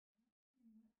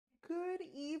Good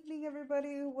evening,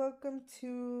 everybody. Welcome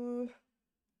to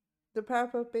the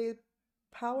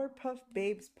Powerpuff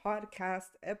Babes podcast,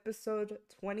 episode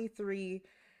 23,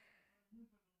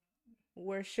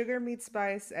 where sugar meets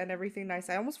spice and everything nice.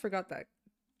 I almost forgot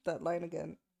that line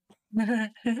again.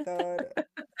 God.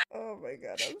 Oh my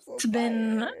god, I'm so It's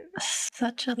been tired.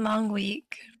 such a long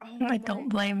week. Oh I my don't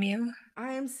blame you.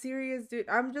 I am serious, dude.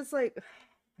 I'm just like oh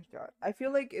my god. I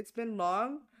feel like it's been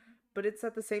long, but it's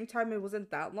at the same time it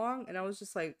wasn't that long, and I was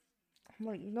just like I'm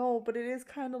like, no, but it is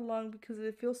kind of long because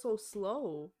it feels so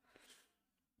slow.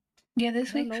 Yeah, I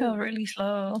this don't week felt know. really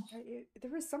slow.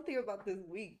 There was something about this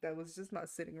week that was just not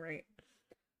sitting right.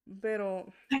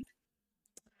 Pero,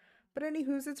 but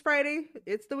anywho's, it's Friday.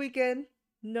 It's the weekend.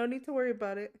 No need to worry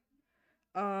about it.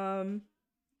 Um,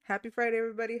 Happy Friday,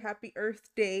 everybody. Happy Earth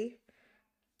Day.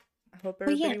 I hope Oh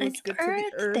yeah, everybody was it's good to the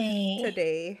Earth earth Day.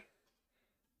 today.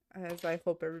 As I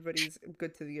hope everybody's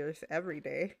good to the earth every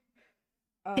day.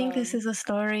 I think this Um, is a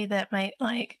story that might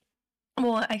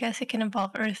well, I guess it can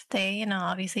involve Earth Day,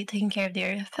 obviously taking care of the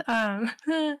earth.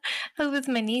 I was with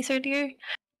my niece earlier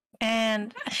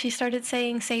and she started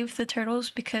saying save the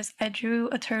turtles because I drew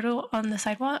a turtle on the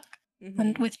sidewalk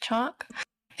mm-hmm. with chalk.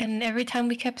 And every time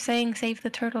we kept saying save the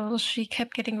turtles, she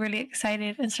kept getting really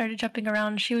excited and started jumping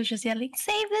around. She was just yelling,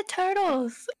 save the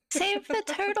turtles! Save the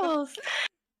turtles!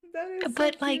 That is so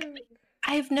But cute.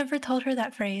 I've never told her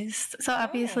that phrase. So Oh,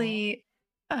 obviously,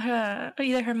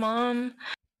 either her mom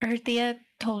or her tia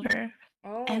told her.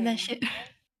 And then oh. she,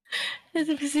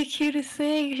 it was the cutest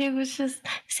thing. She was just,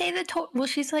 say the turtles. Well,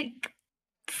 she's like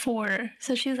 4.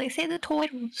 So she was like, say the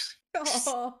turtles.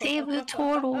 Save the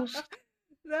turtles.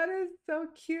 That is so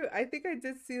cute. I think I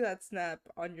did see that snap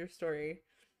on your story.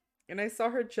 And I saw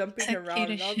her jumping So cute around as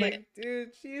and I was shit. like, dude,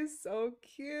 she is so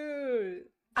cute.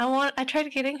 I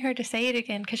tried getting her to say it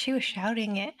again because she was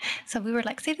shouting it. So we were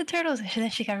like, "Save the turtles!" And then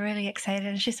she got really excited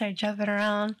and she started jumping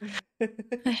around.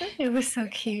 It was so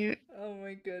cute. Oh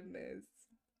my goodness.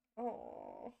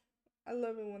 Oh, I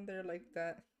love it when they're like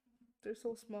that. They're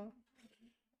so small.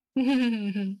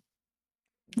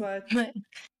 But,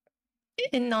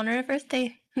 In honor of Earth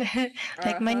Day,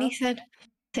 like my uh-huh. niece said,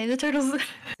 "Save the turtles."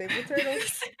 Save the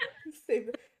turtles. Save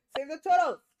the, save the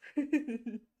turtles.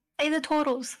 Save the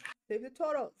turtles. Save the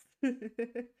turtles.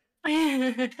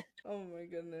 Oh my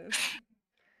goodness.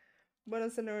 Bueno,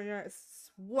 senora.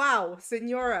 Wow,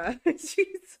 senora.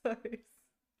 Jesus. Oh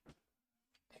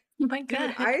my Dude,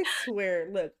 god. I swear,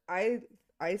 look,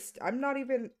 I'm not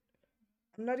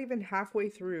even halfway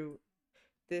through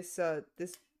this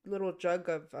little jug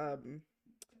of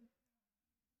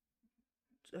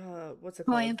what's it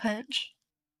called? Hawaiian punch.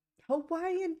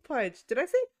 Hawaiian punch. Did I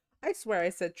say? I swear I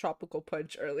said tropical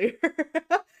punch earlier.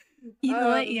 You know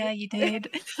what? um Yeah, you did.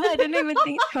 I didn't even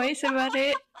think twice about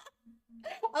it.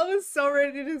 I was so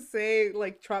ready to say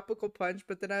like tropical punch,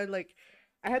 but then I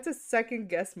had to second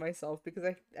guess myself because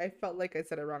I felt like I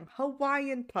said it wrong.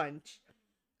 Hawaiian punch.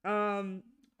 Um,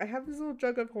 I have this little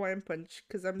jug of Hawaiian punch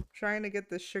because I'm trying to get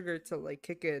the sugar to like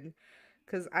kick in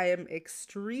because I am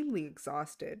extremely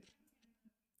exhausted.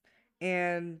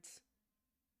 And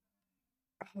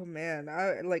oh man,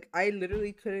 I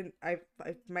literally couldn't.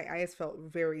 My eyes felt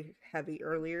very heavy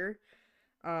earlier.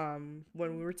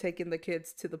 When we were taking the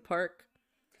kids to the park,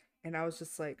 and I was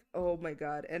just like, oh my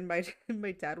god. And my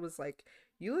my dad was like,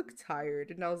 "You look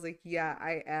tired," and I was like, "Yeah,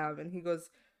 I am." And he goes,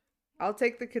 "I'll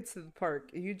take the kids to the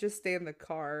park. You just stay in the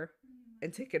car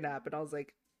and take a nap." And I was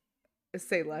like,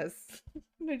 "Say less."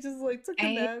 And I just like took a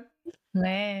I nap.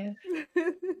 laugh.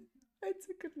 I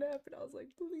took a nap and I was like,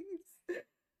 "Please,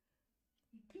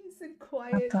 peace and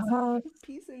quiet. God.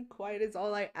 Peace and quiet is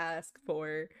all I ask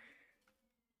for."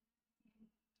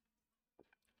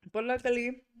 But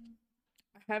luckily,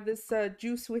 I have this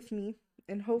juice with me,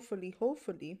 and hopefully,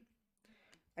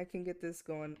 I can get this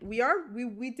going.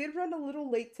 We did run a little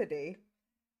late today.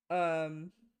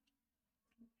 Um,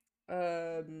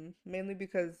 Mainly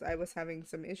because I was having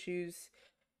some issues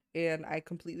and I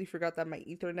completely forgot that my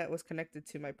Ethernet was connected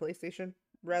to my PlayStation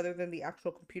rather than the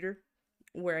actual computer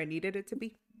where I needed it to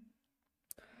be.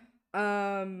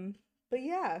 Um, but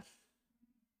yeah.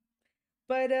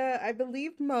 But I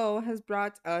believe Mo has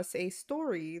brought us a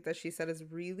story that she said is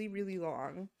really, really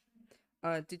long.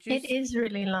 Did you It is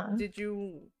really long. did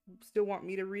you still want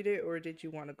me to read it or did you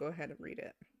want to go ahead and read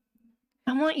it?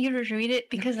 I want you to read it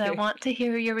because I Okay. want to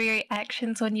hear your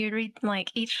reactions when you read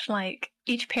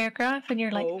each paragraph and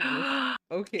you're like, Oh,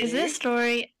 is this okay.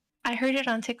 story I heard it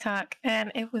on TikTok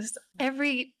and it was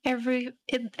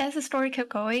as the story kept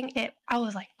going, I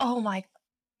was like, "Oh my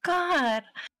god.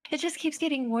 It just keeps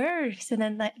getting worse." And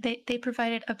then they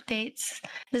provided updates.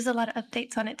 There's a lot of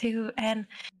updates on it too and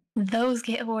those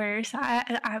get worse. I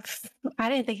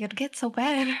didn't think it'd get so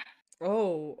bad.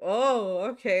 Oh,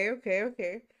 okay.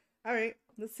 All right,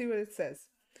 let's see what it says.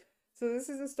 So this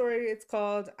is a story. It's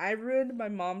called "I Ruined My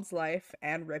Mom's Life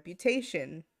and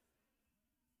Reputation."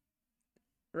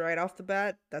 Right off the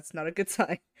bat, that's not a good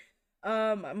sign.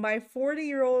 My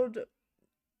 40-year-old,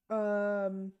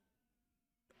 um,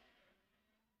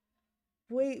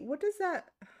 wait, what does that,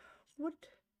 what,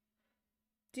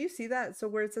 do you see that? So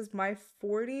where it says my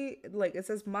 40, like it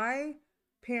says my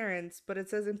parents, but it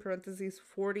says in parentheses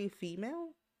 40 female?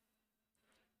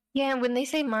 Yeah, when they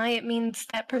say my, it means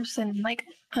that person, like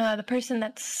the person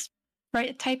that's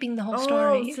right typing the whole Oh,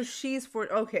 story. so she's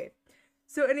 40. Okay.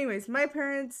 So anyways, my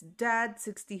parents, dad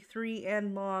 63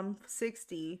 and mom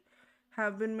 60,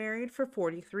 have been married for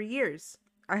 43 years.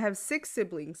 I have 6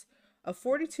 siblings, a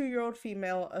 42-year-old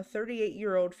female, a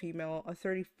 38-year-old female, a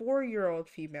 34-year-old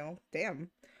female, damn,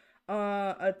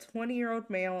 a 20-year-old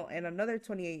male, and another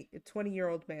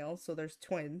 20-year-old male, so there's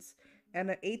twins, and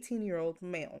an 18-year-old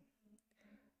male.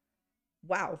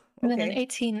 Wow. And then an Okay.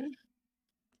 18.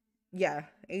 Yeah,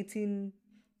 18.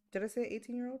 Did I say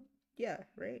 18-year-old? Yeah,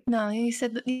 right? No, you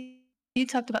said that you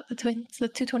talked about the twins, the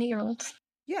two 20-year-olds.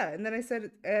 Yeah, and then I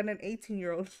said, and an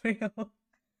 18-year-old male.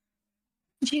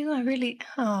 You are really,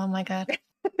 oh my God,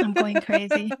 I'm going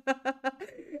crazy.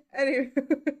 Anyways,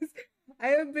 I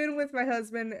have been with my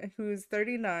husband, who's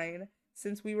 39,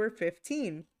 since we were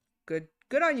 15. Good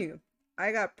on you.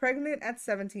 I got pregnant at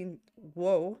 17.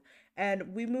 Whoa.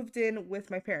 And we moved in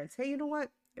with my parents. Hey, you know what?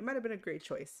 It might have been a great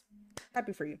choice.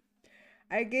 Happy for you.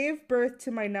 I gave birth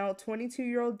to my now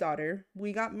 22-year-old daughter.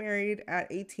 We got married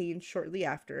at 18 shortly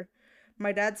after.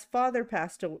 My dad's father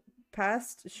passed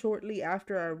shortly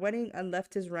after our wedding and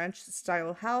left his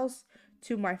ranch-style house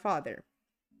to my father.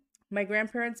 My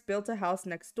grandparents built a house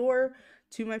next door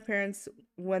to my parents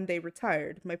when they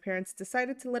retired. My parents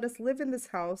decided to let us live in this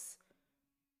house.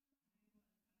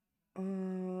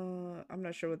 I'm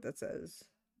not sure what that says.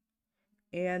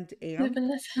 Live in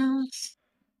this house.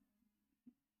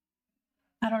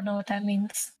 I don't know what that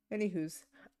means. Anywho's,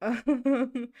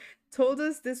 told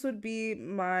us this would be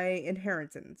my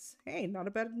inheritance. Hey, not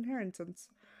a bad inheritance.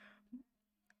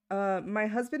 My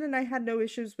husband and I had no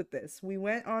issues with this. We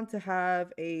went on to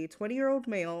have a 20-year-old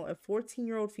male, a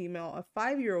 14-year-old female, a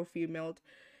 5-year-old female,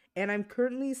 and I'm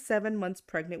currently 7 months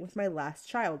pregnant with my last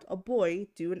child, a boy,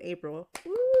 due in April.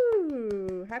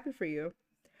 Woo! Happy for you.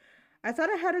 I thought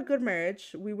I had a good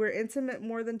marriage. We were intimate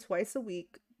more than twice a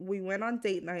week. We went on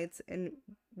date nights and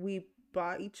we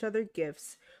bought each other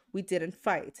gifts. We didn't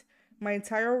fight. My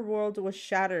entire world was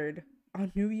shattered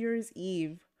on New Year's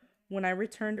Eve when I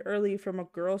returned early from a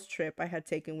girls' trip I had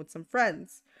taken with some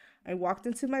friends. I walked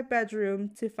into my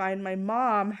bedroom to find my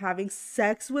mom having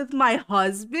sex with my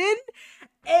husband.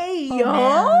 Hey, Oh yo!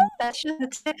 man, that's just the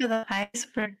tip of the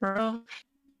iceberg, bro.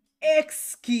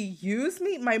 Excuse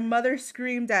me? My mother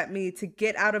screamed at me to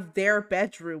get out of their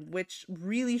bedroom, which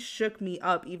really shook me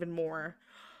up even more.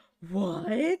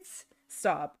 What?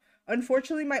 Stop.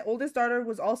 Unfortunately, my oldest daughter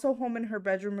was also home in her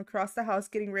bedroom across the house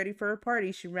getting ready for a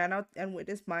party. She ran out and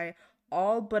witnessed my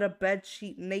all but a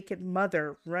bedsheet naked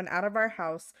mother run out of our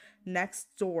house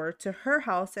next door to her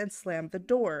house and slam the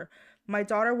door. My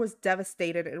daughter was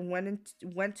devastated and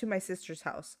went to my sister's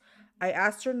house. I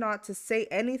asked her not to say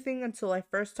anything until I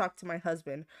first talked to my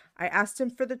husband. I asked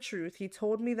him for the truth. He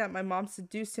told me that my mom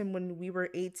seduced him when we were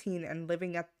 18 and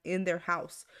living in their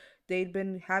house. They'd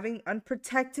been having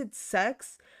unprotected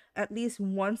sex at least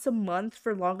once a month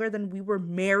for longer than we were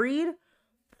married.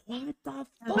 What the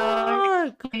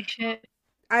fuck? Holy shit.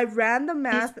 I ran the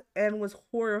math and was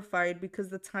horrified because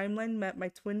the timeline met my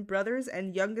twin brothers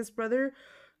and youngest brother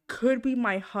could be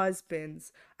my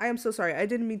husband's. I am so sorry. I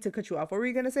didn't mean to cut you off. What were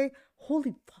you gonna say?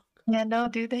 Holy fuck. Yeah, no,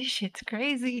 dude, this shit's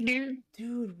crazy, dude.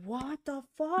 Dude, what the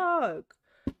fuck?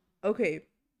 Okay.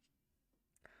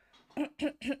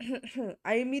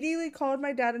 I immediately called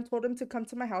my dad and told him to come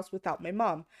to my house without my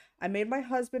mom. I made my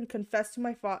husband confess to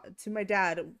my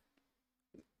dad.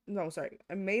 No, sorry.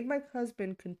 I made my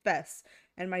husband confess,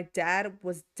 and my dad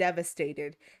was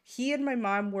devastated. He and my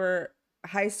mom were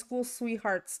high school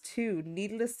sweethearts too.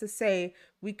 Needless to say,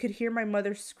 we could hear my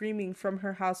mother screaming from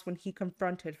her house when he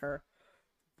confronted her.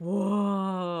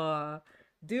 Whoa.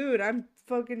 Dude, I'm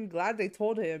fucking glad they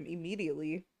told him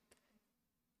immediately.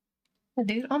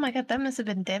 Dude, oh my god, that must have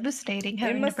been devastating It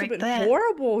having to must have break been that.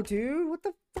 horrible, dude. What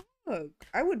the fuck?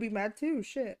 I would be mad too.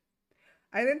 Shit.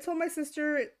 I then told my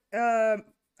sister,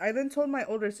 I then told my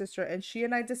older sister, and she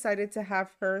and I decided to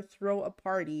have her throw a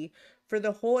party for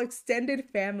the whole extended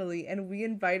family, and we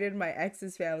invited my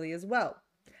ex's family as well.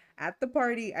 At the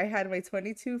party, I had my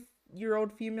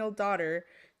 22-year-old female daughter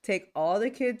take all the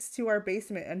kids to our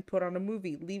basement and put on a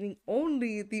movie, leaving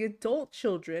only the adult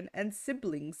children and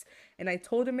siblings. And I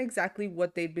told him exactly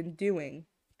what they'd been doing.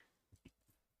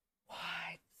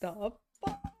 What the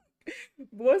fuck?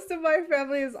 Most of my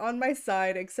family is on my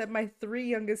side except my 3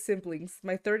 youngest siblings.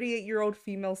 My 38-year-old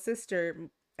female sister,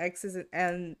 ex's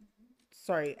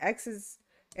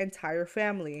entire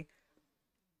family.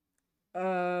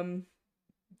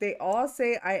 They all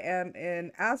say I am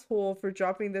an asshole for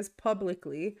dropping this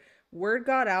publicly. Word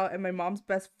got out, and my mom's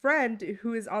best friend,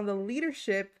 who is on the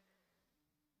leadership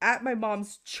at my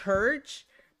mom's church,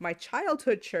 my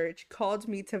childhood church, called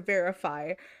me to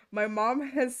verify. My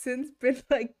mom has since been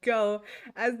let go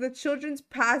as the children's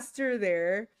pastor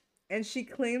there, and she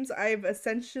claims I've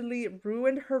essentially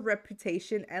ruined her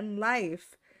reputation and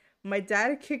life. My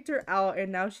dad kicked her out,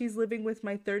 and now she's living with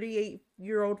my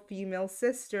 38-year-old female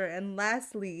sister. And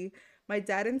lastly, my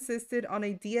dad insisted on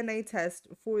a DNA test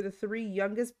for the 3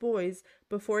 youngest boys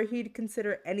before he'd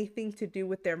consider anything to do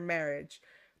with their marriage.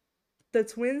 The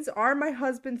twins are my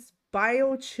husband's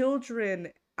bio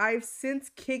children. I've since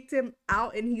kicked him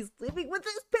out, and he's living with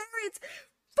his parents.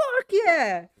 Fuck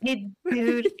yeah! Hey,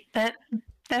 dude, that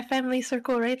family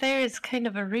circle right there is kind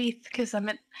of a wreath, because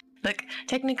look,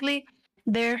 technically,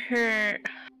 they're her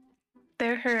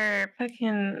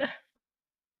fucking,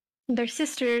 they're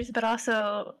sisters, but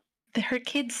also they're her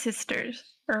kids' sisters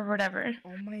or whatever.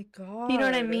 Oh my god. You know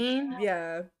what I mean?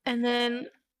 Yeah. And then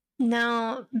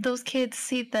now those kids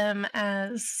see them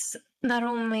as not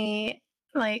only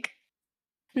like,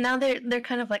 now they're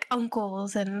kind of like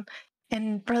uncles and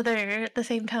brother at the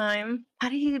same time. How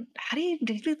do you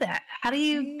do that? How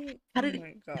do Oh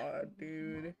my god,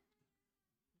 dude.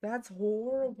 That's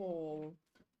horrible.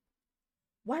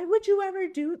 Why would you ever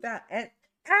do that? And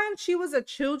she was a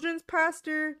children's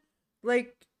pastor?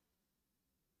 Like,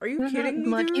 are you kidding me,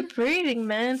 lucky dude? breeding,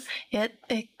 man. It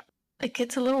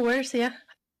gets a little worse, yeah.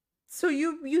 So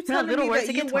you telling me worse,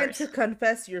 that you went to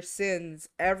confess your sins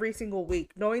every single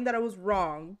week, knowing that I was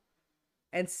wrong,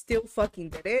 and still fucking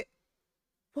did it?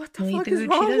 What the fuck is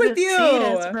wrong with you? She doesn't see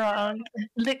it as wrong.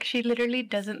 Look, she literally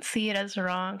doesn't see it as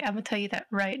wrong. I'm gonna tell you that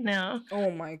right now.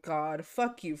 Oh my god,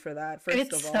 fuck you for that, first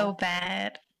of all. It's so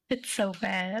bad. It's so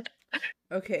bad.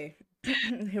 Okay,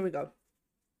 here we go.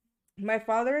 My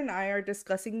father and I are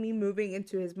discussing me moving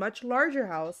into his much larger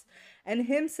house and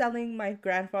him selling my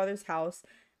grandfather's house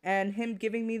and him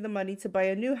giving me the money to buy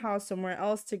a new house somewhere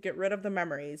else to get rid of the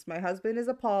memories. My husband is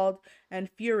appalled and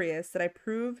furious that I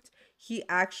proved he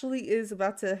actually is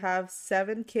about to have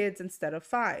 7 kids instead of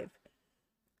 5.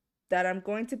 That I'm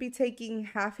going to be taking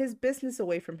half his business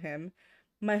away from him.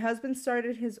 My husband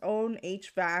started his own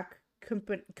HVAC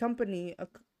company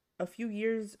a few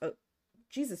years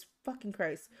Jesus fucking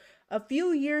Christ. A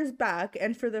few years back,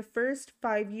 and for the first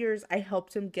 5 years I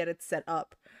helped him get it set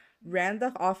up. Ran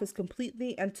the office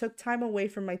completely and took time away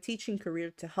from my teaching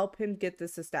career to help him get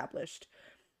this established.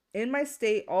 In my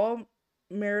state, all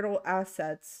marital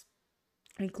assets,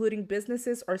 including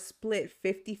businesses, are split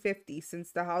 50-50.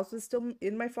 Since the house is still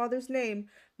in my father's name,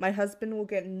 my husband will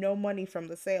get no money from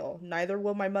the sale. Neither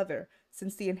will my mother,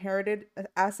 since the inherited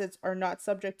assets are not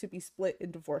subject to be split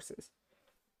in divorces.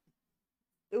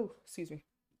 Ooh, excuse me.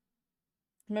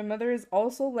 My mother is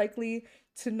also likely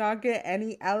to not get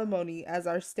any alimony, as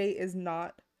our state is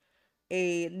not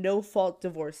a no-fault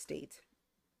divorce state.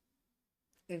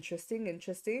 Interesting.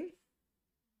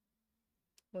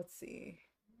 Let's see.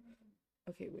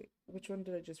 Okay, wait. Which one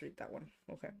did I just read? That one.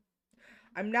 Okay.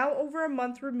 I'm now over a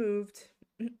month removed,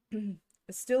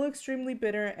 still extremely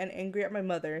bitter and angry at my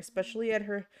mother, especially at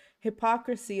her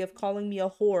hypocrisy of calling me a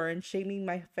whore and shaming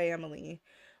my family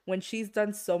when she's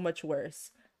done so much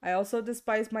worse. I also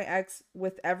despise my ex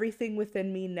with everything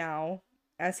within me now,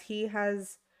 as he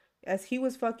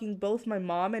was fucking both my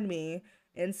mom and me,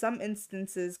 in some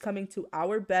instances coming to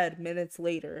our bed minutes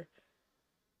later.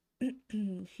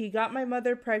 He got my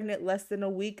mother pregnant less than a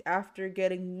week after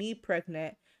getting me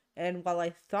pregnant, and while I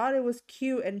thought it was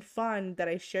cute and fun that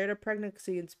I shared a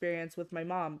pregnancy experience with my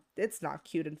mom, it's not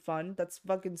cute and fun. That's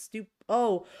fucking stupid.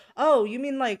 Oh, you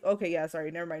mean like, okay, yeah,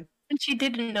 sorry, never mind. And she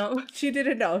didn't know. She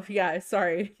didn't know. Yeah,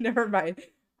 sorry. Never mind.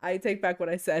 I take back what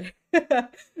I said.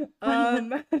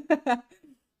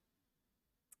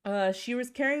 She was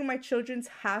carrying my children's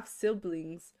half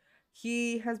siblings.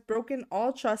 He has broken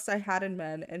all trust I had in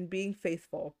men and being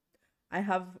faithful. I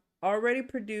have already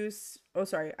produced. Oh,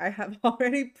 sorry. I have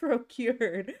already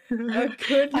procured a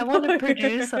good I want to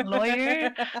produce a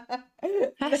lawyer.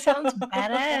 lawyer. That sounds No.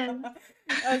 badass.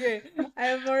 Okay, I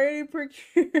have already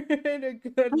procured a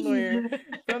good lawyer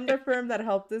from the firm that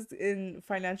helped us in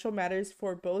financial matters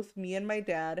for both me and my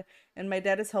dad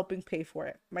is helping pay for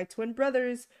it. My twin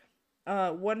brothers,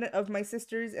 one of my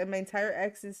sisters, and my entire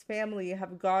ex's family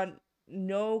have gone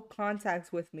no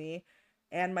contact with me,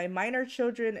 and my minor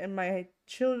children and my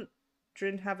children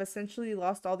have essentially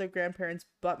lost all their grandparents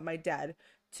but my dad,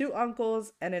 two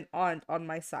uncles, and an aunt on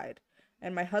my side,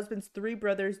 and my husband's three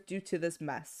brothers due to this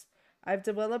mess. I've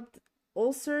developed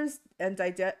ulcers and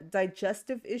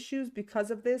digestive issues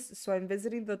because of this, so I'm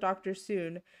visiting the doctor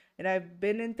soon, and I've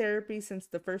been in therapy since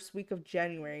the first week of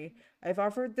January. I've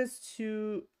offered this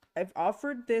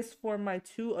for my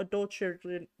two adult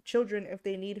children if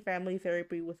they need family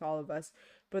therapy with all of us,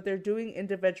 but they're doing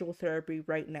individual therapy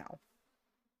right now.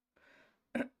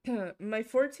 My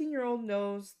 14-year-old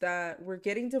knows that we're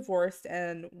getting divorced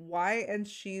and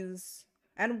she's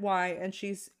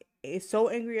so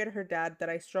angry at her dad that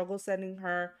I struggle sending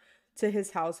her to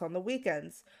his house on the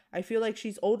weekends. I feel like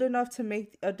she's old enough to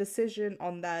make a decision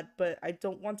on that, but I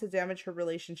don't want to damage her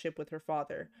relationship with her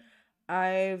father.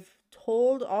 I've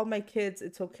told all my kids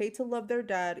it's okay to love their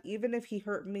dad even if he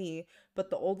hurt me, but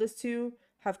the oldest two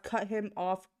have cut him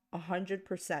off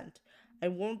 100%. I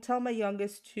won't tell my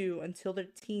youngest two until they're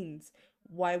teens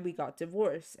why we got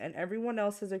divorced, and everyone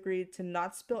else has agreed to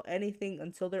not spill anything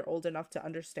until they're old enough to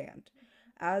understand.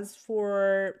 As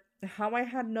for how I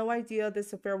had no idea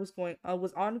this affair was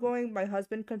ongoing, my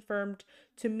husband confirmed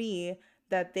to me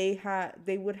that they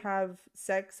would have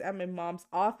sex at my mom's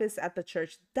office at the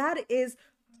church. That is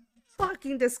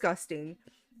fucking disgusting.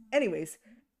 Anyways,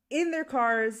 in their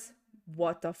cars,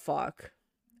 what the fuck?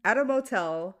 At a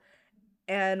motel,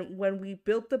 and when we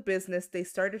built the business, they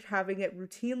started having it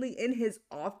routinely in his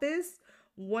office.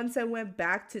 Once I went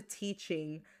back to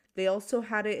teaching, they also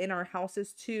had it in our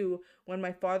houses too when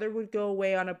my father would go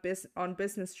away on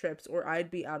business trips or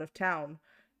I'd be out of town.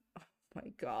 Oh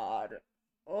my god.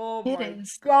 Oh It my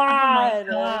is. Oh my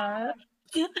god.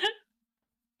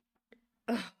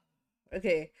 god.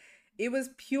 Okay. It was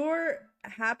pure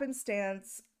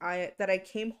happenstance I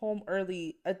came home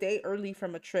early, a day early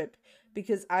from a trip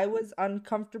because I was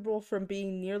uncomfortable from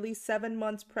being nearly 7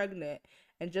 months pregnant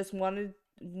and just wanted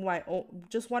my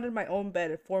own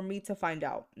bed for me to find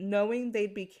out. Knowing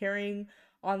they'd be carrying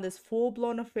on this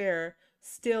full-blown affair,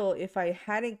 still if I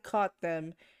hadn't caught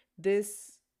them,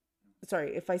 this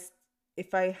sorry,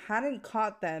 if I hadn't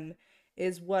caught them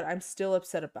is what I'm still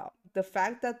upset about. The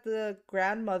fact that the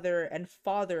grandmother and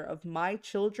father of my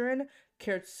children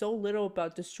cared so little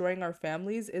about destroying our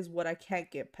families is what I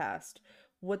can't get past.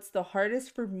 What's the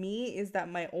hardest for me is that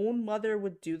my own mother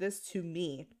would do this to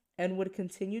me and would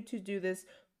continue to do this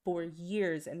for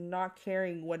years and not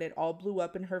caring when it all blew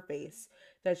up in her face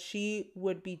that she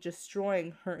would be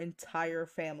destroying her entire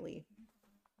family.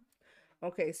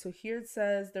 Okay, so here it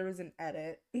says there was an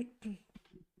edit.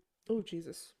 Oh,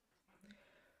 Jesus.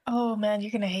 Oh man,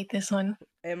 you're gonna hate this one.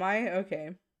 Am I?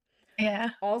 Okay. Yeah.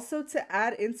 Also, to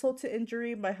add insult to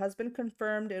injury, my husband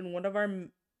confirmed in one of our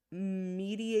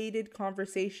mediated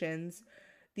conversations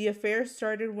the affair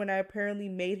started when I apparently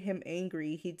made him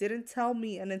angry. He didn't tell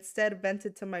me and instead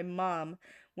vented to my mom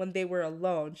when they were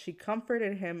alone. She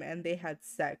comforted him and they had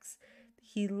sex.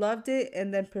 He loved it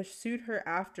and then pursued her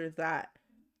after that.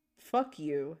 Fuck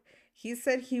you. He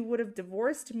said he would have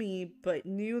divorced me, but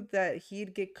knew that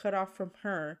he'd get cut off from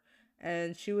her.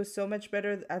 And she was so much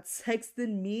better at sex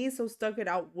than me, so stuck it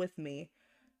out with me.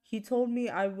 He told me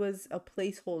I was a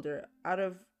placeholder.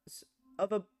 Of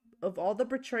a of all the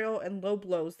betrayal and low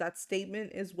blows, that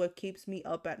statement is what keeps me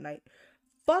up at night.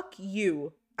 Fuck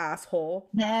you, asshole.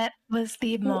 That was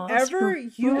the most Whoever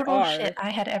you brutal shit are, I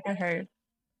had ever heard.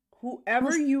 whoever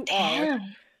Was you are,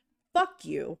 damn. fuck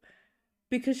you.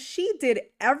 Because she did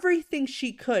everything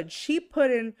she could. She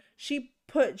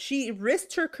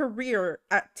risked her career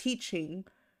at teaching.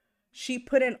 She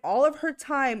put in all of her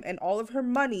time and all of her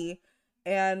money,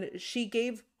 and she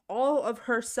gave all of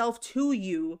herself to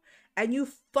you, and you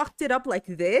fucked it up like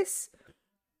this.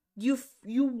 You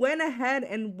went ahead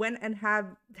and went and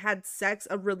have had sex,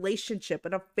 a relationship,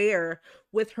 an affair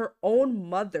with her own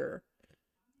mother.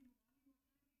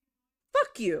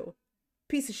 Fuck you,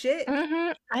 piece of shit.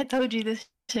 I told you this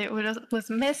shit was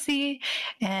messy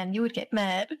and you would get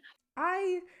mad.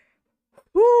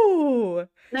 Whoo,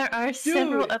 There are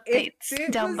several dude, if updates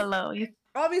it down was below.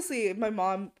 obviously my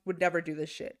mom would never do this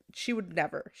shit. She would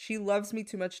never. She loves me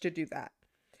too much to do that.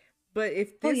 But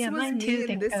if Oh this yeah, was mine too, me in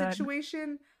thank this God.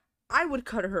 situation, I would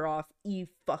cut her off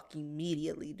fucking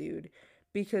immediately, dude,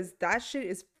 because that shit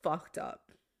is fucked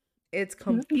up. It's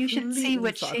You should see completely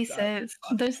what she fucked up. says.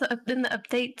 There's in the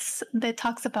updates that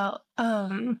talks about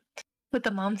what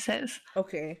the mom says.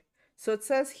 Okay. So it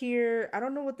says here, I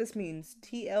don't know what this means.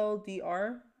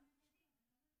 TLDR?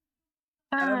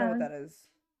 I don't know what Uh, that is.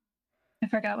 I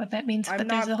forgot what that means, I'm but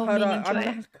there's a not whole caught up. meaning to I'm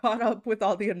it. not caught up with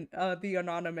all the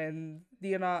anonymous,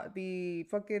 the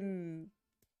fucking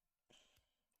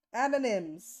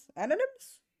anonyms. Anonyms? I have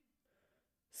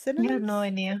no Synonyms?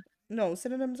 idea. No,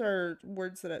 synonyms are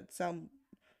words that sound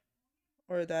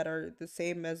or that are the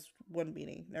same as one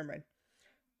meaning. Never mind.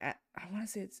 I want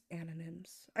to say it's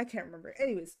anonyms. I can't remember.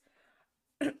 Anyways,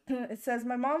 it says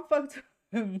my mom fucked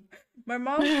him. My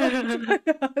mom fucked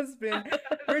my husband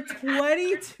for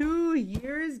 22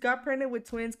 years, got pregnant with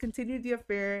twins, continued the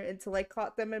affair until I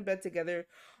caught them in bed together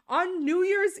on New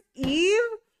Year's Eve.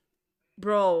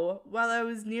 Bro, while I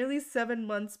was nearly 7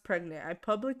 months pregnant, I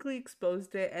publicly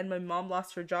exposed it, and my mom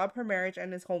lost her job, her marriage,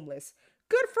 and is homeless.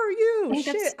 Good for I you. think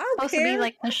Shit, that's I don't supposed to be care.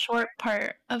 like the short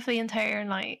part of the entire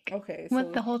Okay,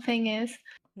 what the so whole thing is.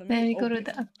 let Then me we go to open.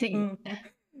 the update.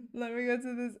 Let me go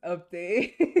to this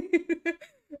update.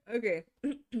 Okay,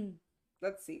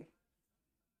 let's see.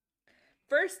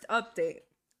 First update.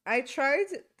 I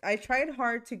tried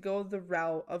hard to go the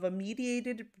route of a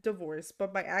mediated divorce,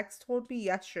 but my ex told me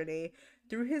yesterday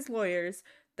through his lawyers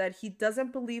that he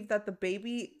doesn't believe that the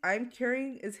baby I'm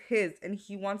carrying is his, and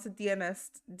he wants a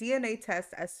DNA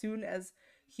test as soon as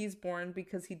he's born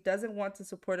because he doesn't want to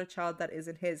support a child that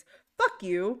isn't his. Fuck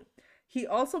you. He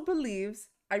also believes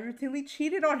I routinely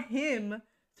cheated on him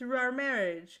through our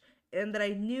marriage and that I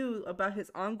knew about his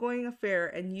ongoing affair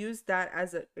and used that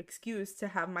as an excuse to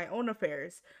have my own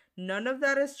affairs. None of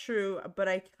that is true, but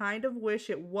I kind of wish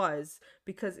it was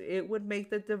because it would make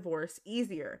the divorce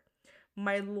easier.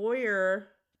 My lawyer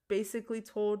basically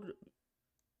told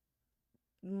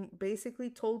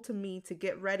to me to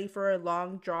get ready for a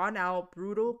long drawn out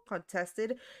brutal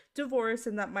contested divorce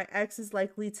and that my ex is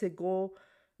likely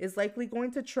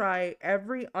going to try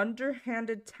every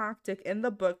underhanded tactic in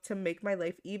the book to make my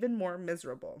life even more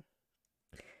miserable.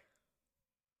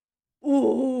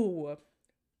 Ooh,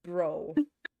 bro.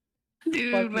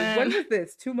 Dude, Fuck you. When man. was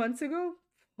this? 2 months ago?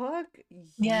 Fuck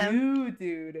Yeah. you,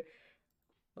 dude.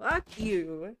 Fuck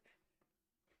you.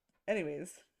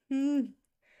 Anyways,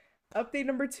 update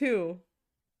number 2.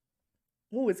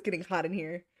 Ooh, it's getting hot in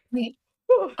here. Wait.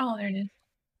 Whew. Oh, there it is.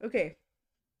 Okay.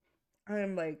 I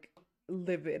am like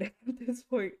livid at this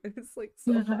point. It's like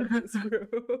so hot in this room.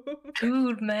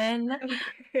 Dude, man.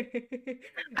 Okay.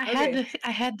 I Okay.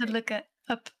 had to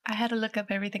look up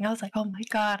everything. I was like, oh my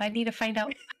god, I need to find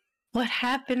out what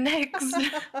happened next.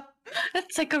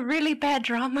 That's like a really bad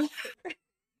drama.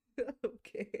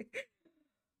 Okay.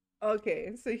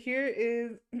 Okay, so here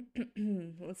is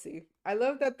let's see. I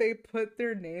love that they put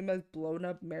their name as Blown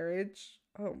Up Marriage.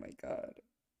 Oh my god.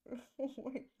 Oh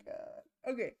my god.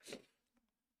 Okay.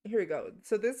 Here we go.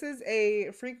 So this is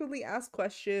a frequently asked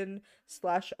question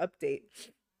slash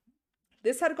update.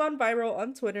 This had gone viral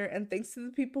on Twitter, and thanks to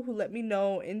the people who let me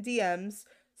know in DMs,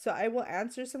 so I will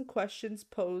answer some questions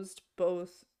posed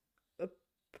both.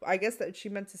 I guess that she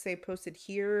meant to say posted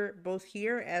here, both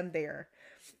here and there.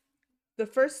 The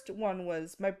first one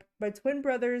was my twin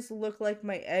brothers look like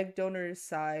my egg donors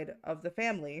side of the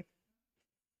family.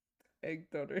 Egg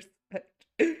donors side.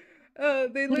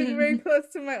 They look very close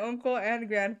to my uncle and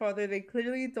grandfather. They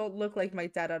clearly don't look like my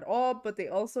dad at all, but they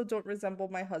also don't resemble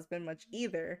my husband much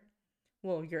either.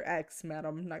 Well, your ex,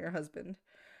 madam, not your husband.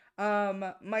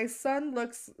 My son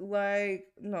looks like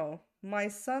no. My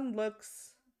son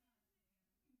looks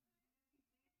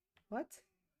what?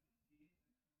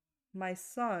 My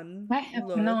son I have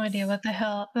no idea what the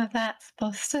hell that's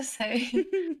supposed to say.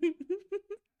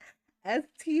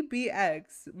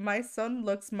 STBX. My son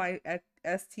looks my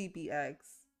STBX.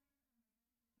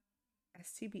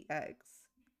 STBX.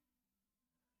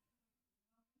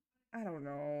 I don't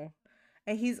know.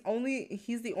 And he's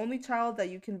the only child that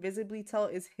you can visibly tell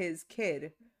is his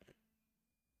kid.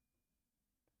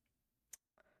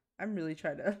 I'm really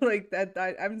trying to like that.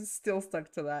 I'm still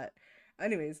stuck to that.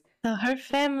 Anyways, So her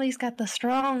family's got the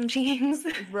strong genes.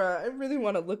 bruh, I really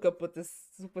want to look up what the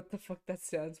fuck that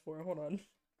stands for. Hold on.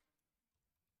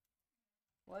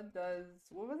 What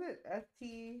was it?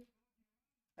 STBX.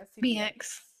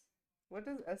 BX. What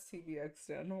does STBX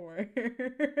stand for?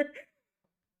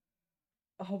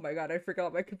 Oh my god, I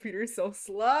forgot my computer is so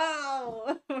slow.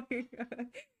 Oh my god.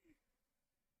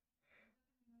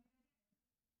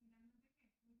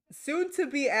 Soon to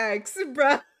be X,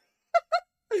 bruh.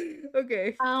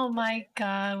 Okay. Oh my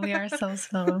god, we are so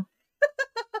slow.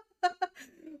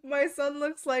 My son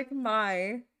looks like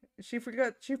my. She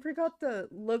forgot the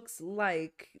looks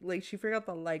like she forgot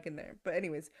the like in there. But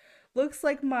anyways, looks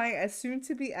like my as soon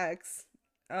to be ex.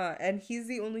 And he's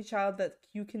the only child that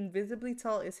you can visibly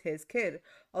tell is his kid.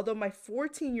 Although my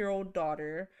 14-year-old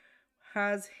daughter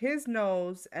has his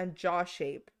nose and jaw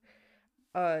shape.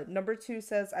 Number two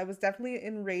says, I was definitely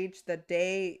enraged the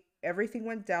day everything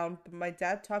went down, but my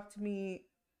dad talked to me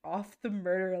off the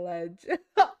murder ledge.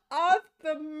 Off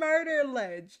the murder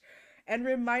ledge. And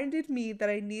reminded me that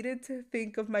I needed to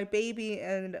think of my baby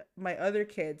and my other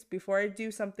kids before I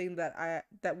do something that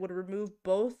would remove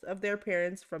both of their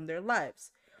parents from their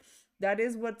lives. That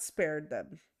is what spared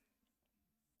them.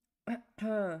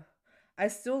 I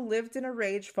still lived in a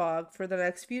rage fog for the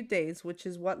next few days, which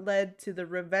is what led to the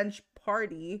revenge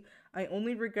party. I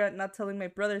only regret not telling my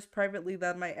brothers privately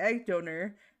that my egg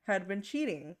donor had been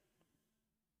cheating.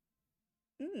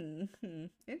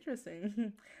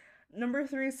 Interesting. Number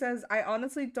three says, I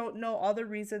honestly don't know all the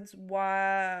reasons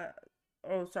why.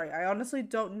 Oh, sorry. I honestly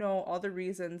don't know all the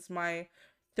reasons my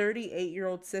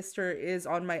 38-year-old sister is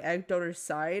on my egg donor's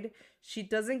side. She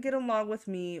doesn't get along with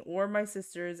me or my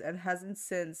sisters and hasn't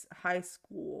since high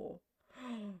school.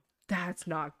 That's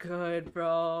not good,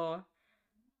 bro.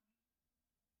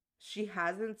 She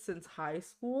hasn't since high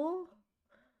school?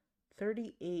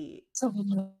 38. It's a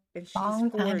And she's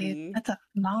long time, dude. 40. That's a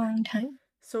long time.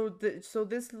 So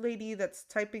this lady that's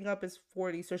typing up is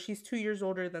 40, so she's 2 years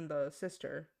older than the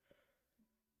sister.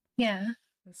 Yeah.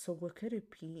 So what could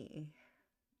it be?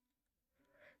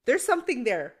 There's something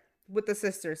there with the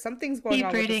sister. Something's going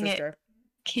on with the sister.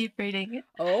 Keep reading it.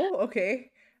 Oh,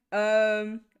 okay.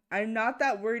 I'm not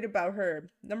that worried about her.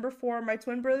 Number four, my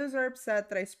twin brothers are upset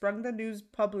that I sprung the news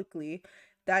publicly.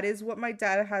 That is what my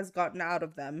dad has gotten out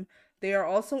of them. They are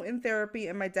also in therapy,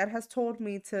 and my dad has told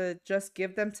me to just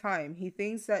give them time. He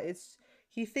thinks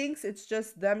it's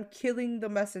just them killing the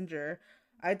messenger.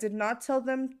 I did not tell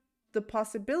them the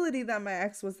possibility that my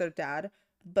ex was their dad,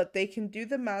 but they can do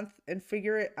the math and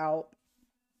figure it out.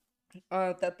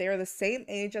 That they are the same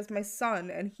age as my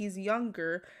son, and he's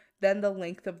younger than the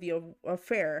length of the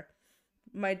affair.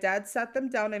 My dad sat them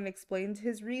down and explained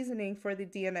his reasoning for the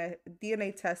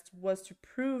DNA test was to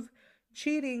prove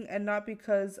cheating and not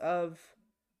because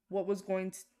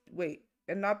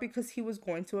he was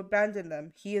going to abandon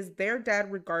them. He is their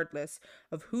dad regardless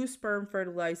of whose sperm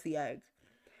fertilized the egg.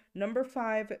 Number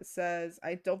five says,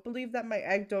 I don't believe that my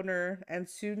egg donor and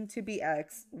soon to be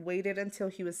ex waited until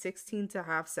he was 16 to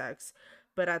have sex.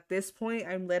 But at this point,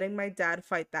 I'm letting my dad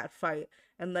fight that fight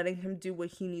and letting him do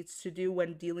what he needs to do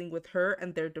when dealing with her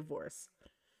and their divorce.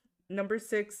 Number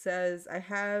six says, I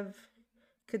have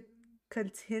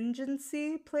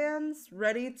contingency plans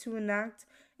ready to enact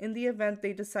in the event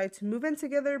they decide to move in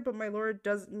together, but my lawyer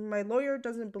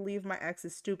doesn't believe my ex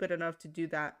is stupid enough to do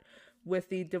that with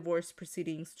the divorce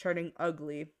proceedings turning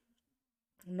ugly.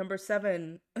 Number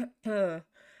seven,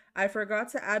 I forgot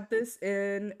to add this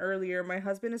in earlier. My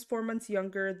husband is 4 months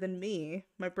younger than me.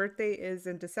 My birthday is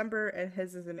in December and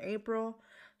his is in April.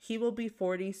 He will be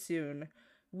 40 soon.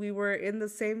 We were in the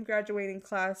same graduating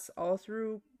class all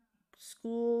through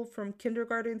school, from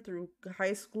kindergarten through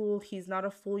high school. He's not a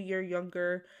full year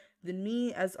younger than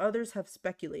me, as others have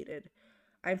speculated.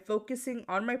 I'm focusing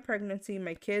on my pregnancy,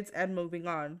 my kids, and moving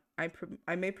on.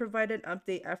 I may provide an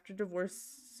update after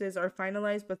divorces are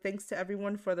finalized, but thanks to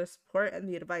everyone for the support and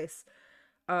the advice.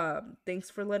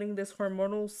 Thanks for letting this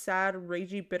hormonal, sad,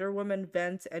 ragey, bitter woman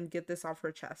vent and get this off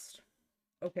her chest.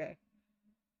 Okay.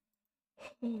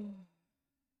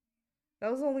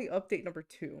 That was only update number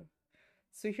 2.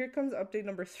 So here comes update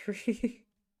number 3.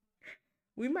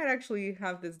 We might actually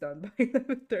have this done by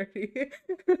 11:30.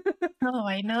 Oh,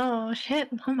 I know. Shit.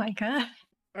 Oh my god.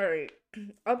 All right.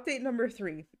 Update number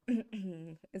 3.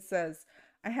 It says,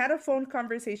 I had a phone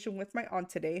conversation with my aunt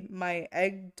today, my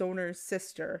egg donor's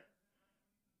sister.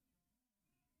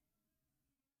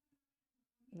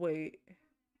 Wait.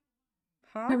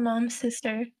 Huh? Her mom's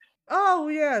sister. Oh,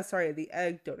 yeah. Sorry, the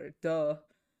egg donor. Duh.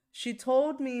 She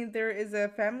told me there is a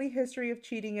family history of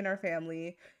cheating in our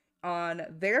family on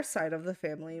their side of the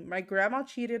family. My grandma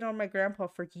cheated on my grandpa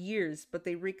for years, but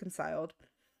they reconciled.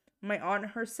 My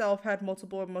aunt herself had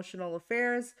multiple emotional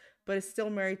affairs, but is still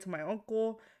married to my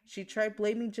uncle. She tried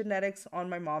blaming genetics on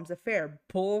my mom's affair.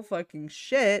 Bull fucking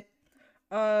shit.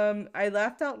 I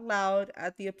laughed out loud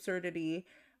at the absurdity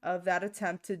of that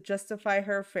attempt to justify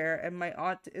her affair, and my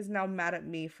aunt is now mad at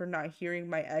me for not hearing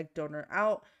my egg donor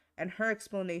out and her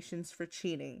explanations for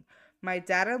cheating. My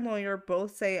dad and lawyer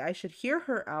both say I should hear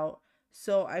her out,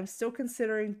 so I'm still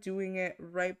considering doing it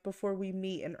right before we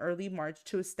meet in early March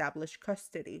to establish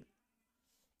custody.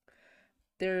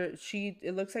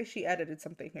 it looks like she edited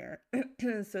something here.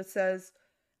 So it says,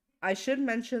 I should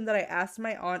mention that I asked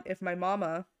my aunt if my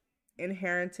mama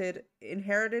inherited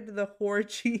the whore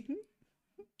gene.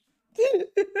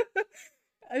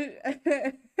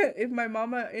 If my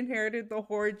mama inherited the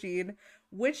whore gene,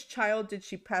 which child did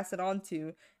she pass it on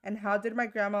to? And how did my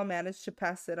grandma manage to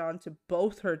pass it on to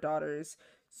both her daughters?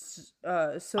 So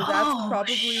that's Oh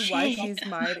probably why shit. she's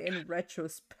mine in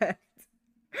retrospect.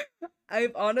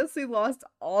 I've honestly lost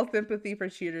all sympathy for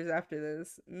cheaters after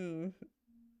this.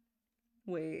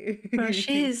 Wait. Bro,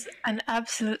 she's an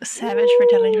absolute savage for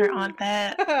telling her aunt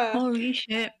that. Holy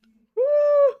shit.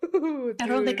 Woo, I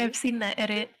don't think dude. I've seen that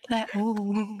edit. That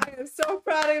ooh. I am so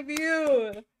proud of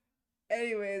you.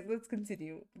 Anyways, let's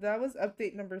continue. That was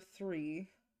update number 3.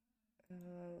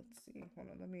 Let's see. Hold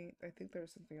on. I think there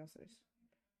was something else.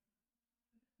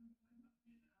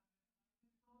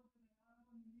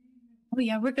 Oh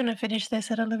yeah, we're gonna finish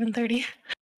this at 11:30.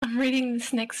 I'm reading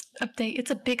this next update. It's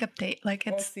a big update. Like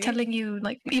it's telling you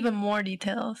like even more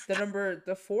details.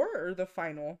 The 4 or the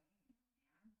final?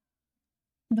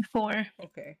 The 4.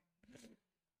 Okay.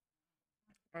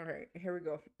 All right, here we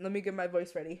go. Let me get my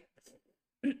voice ready.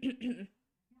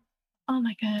 Oh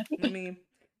my god. Let me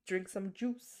drink some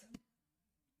juice.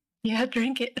 Yeah,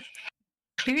 drink it.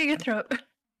 Clear your throat.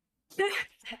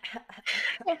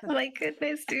 Oh my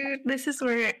goodness, dude. This is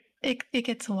where it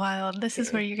gets wild. This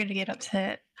is where you're gonna get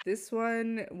upset. This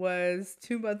one was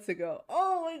 2 months ago.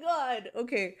 Oh my god.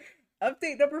 Okay.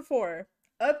 Update number 4.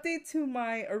 Update to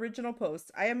my original post.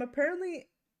 I apparently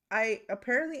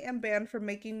am banned from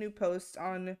making new posts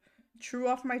on True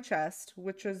Off My Chest,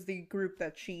 which was the group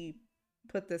that she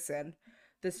put this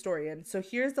story in. So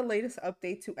here's the latest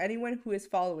update to anyone who is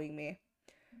following me.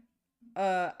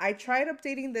 I tried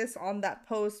updating this on that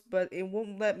post, but it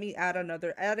won't let me add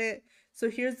another edit.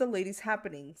 So here's the latest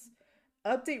happenings.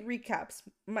 Update recaps.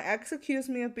 My ex accused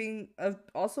me of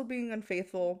also being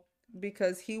unfaithful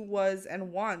because he was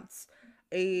and wants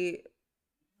a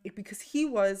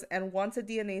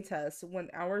DNA test when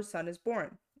our son is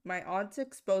born. My aunt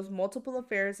exposed multiple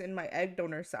affairs in my egg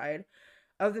donor side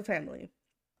of the family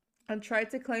and tried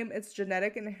to claim it's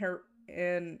genetic and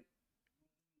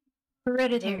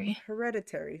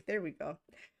hereditary. There we go.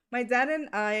 My dad and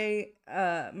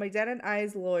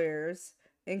I's lawyers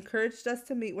encouraged us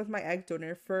to meet with my egg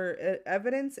donor for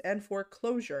evidence and for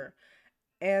closure.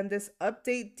 And this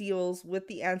update deals with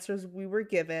the answers we were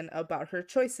given about her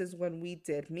choices when we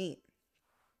did meet.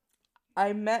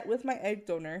 I met with my egg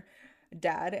donor,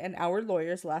 dad, and our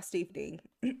lawyers last evening.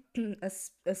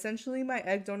 Essentially, my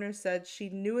egg donor said she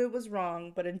knew it was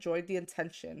wrong but enjoyed the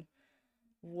intention.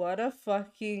 What a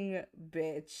fucking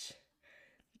bitch.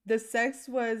 The sex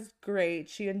was great.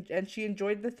 She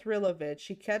enjoyed the thrill of it.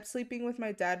 She kept sleeping with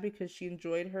my dad because she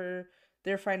enjoyed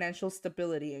their financial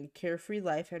stability and carefree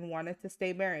life and wanted to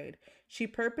stay married. She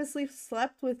purposely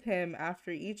slept with him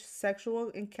after each sexual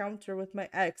encounter with my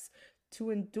ex to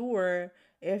endure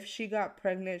if she got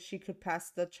pregnant she could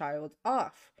pass the child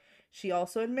off. She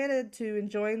also admitted to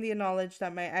enjoying the knowledge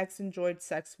that my ex enjoyed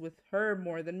sex with her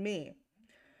more than me.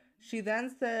 She then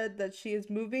said that she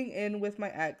is moving in with my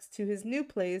ex to his new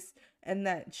place and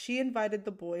that she invited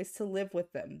the boys to live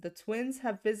with them. The twins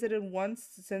have visited once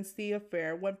since the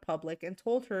affair went public and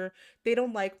told her they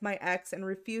don't like my ex and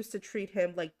refuse to treat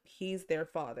him like he's their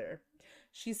father.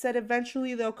 She said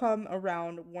eventually they'll come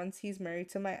around once she's married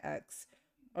to my ex,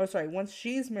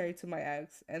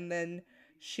 and then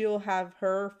she'll have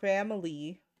her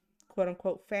family, quote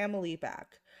unquote, family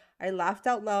back. I laughed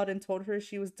out loud and told her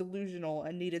she was delusional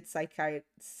and needed psychiatric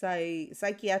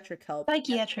help.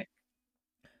 Psychiatric.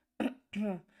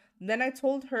 Then I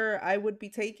told her I would be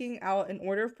taking out an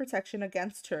order of protection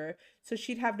against her so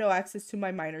she'd have no access to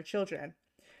my minor children.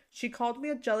 She called me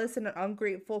a jealous and an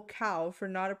ungrateful cow for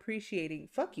not appreciating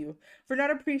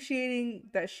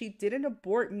that she didn't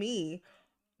abort me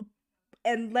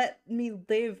and let me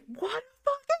live. What a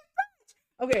fucking bitch!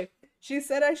 Okay. She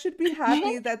said I should be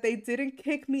happy that they didn't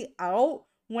kick me out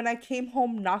when I came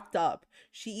home knocked up.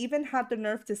 She even had the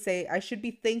nerve to say I should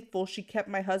be thankful she kept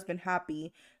my husband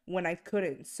happy when I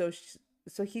couldn't. So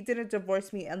he didn't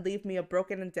divorce me and leave me a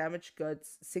broken and damaged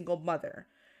goods single mother.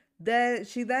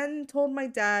 She then told my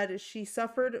dad she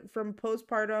suffered from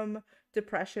postpartum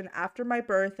depression after my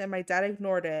birth and my dad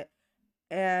ignored it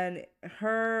and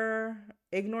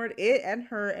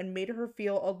made her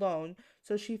feel alone,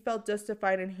 so she felt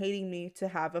justified in hating me to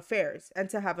have affairs.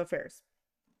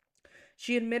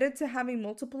 She admitted to having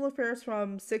multiple affairs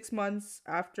from 6 months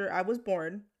after I was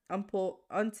born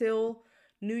until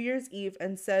New Year's Eve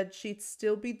and said she'd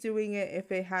still be doing it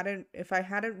if I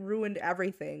hadn't ruined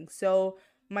everything. So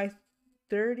my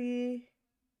 30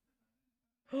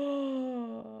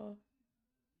 My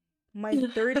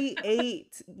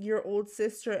 38-year-old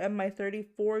sister and my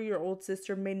 34-year-old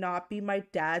sister may not be my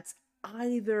dad's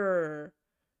either.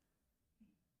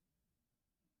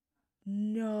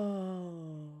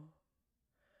 No.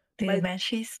 Dude, My man,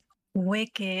 she's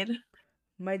wicked.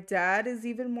 My dad is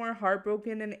even more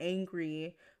heartbroken and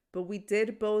angry, but we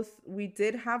did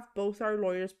have both our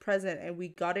lawyers present and we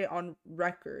got it on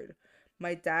record.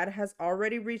 My dad has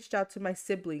already reached out to my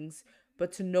siblings,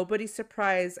 but to nobody's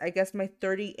surprise, I guess my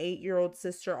 38-year-old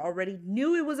sister already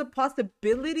knew it was a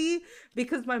possibility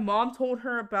because my mom told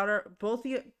her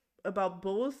about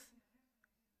both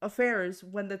affairs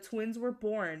when the twins were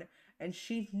born, and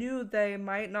she knew they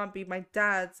might not be my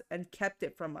dad's and kept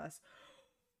it from us.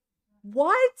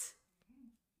 What?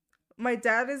 My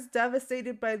dad is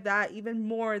devastated by that even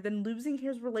more than losing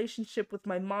his relationship with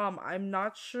my mom. I'm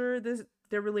not sure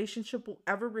their relationship will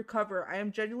ever recover.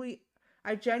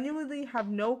 I genuinely have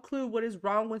no clue what is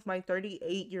wrong with my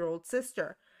 38-year-old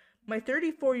sister. My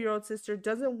 34-year-old sister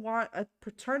doesn't want a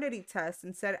paternity test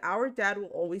and said our dad will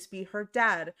always be her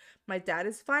dad. My dad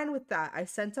is fine with that. I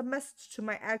sent a message to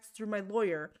my ex through my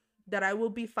lawyer that I will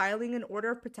be filing an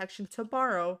order of protection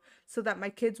tomorrow so that my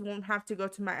kids won't have to go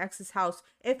to my ex's house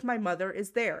if my mother is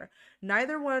there.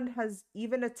 Neither one has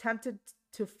even attempted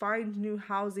to find new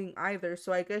housing either,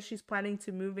 so I guess she's planning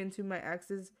to move into my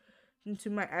ex-in-law's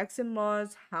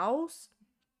house.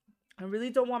 I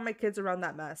really don't want my kids around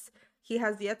that mess. He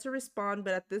has yet to respond,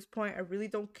 but at this point, I really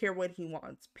don't care what he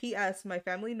wants. P.S. My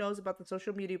family knows about the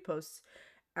social media posts,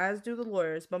 as do the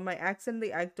lawyers, but my ex and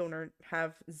the egg donor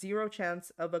have zero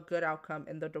chance of a good outcome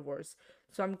in the divorce.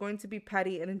 So I'm going to be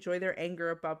petty and enjoy their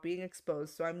anger about being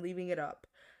exposed, so I'm leaving it up.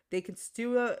 They could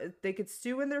stew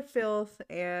in their filth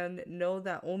and know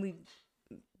that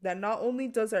not only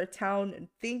does our town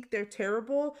think they're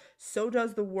terrible, so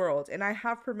does the world. And I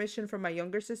have permission from my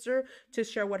younger sister to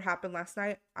share what happened last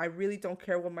night. I really don't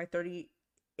care what my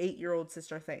 38-year-old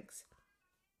sister thinks.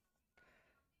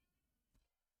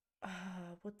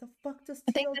 What the fuck does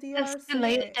I think that TLDR says to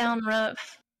lay it say? down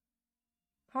rough.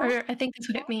 Huh? Or I think that's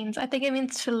what it means. I think it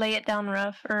means to lay it down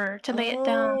rough or to lay it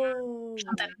down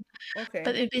something. Oh, But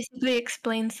okay. it basically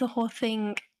explains the whole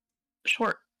thing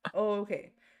short. Oh,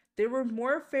 okay. There were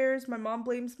more affairs. My mom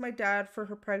blames my dad for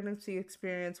her pregnancy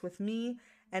experience with me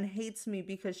and hates me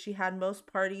because she had Post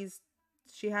postparties.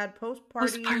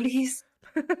 parties.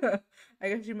 I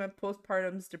guess she meant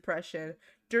postpartum's depression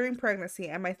during pregnancy,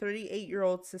 and my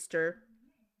 38-year-old sister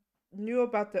knew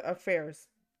about the affairs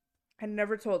and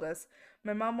never told us.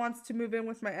 My mom wants to move in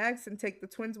with my ex and take the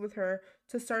twins with her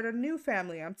to start a new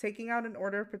family. I'm taking out an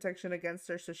order of protection against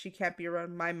her so she can't be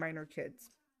around my minor kids.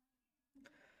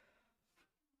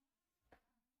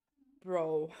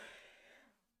 Bro.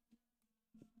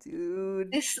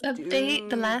 Dude. This update,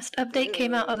 the Dude. last update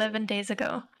came out Dude. 11 days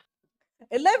ago.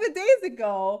 11 days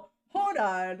ago. Hold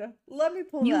on. Let me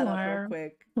pull You that up real are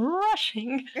quick.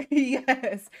 rushing.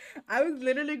 Yes. I was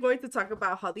literally going to talk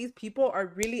about how these people are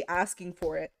really asking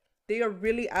for it. They are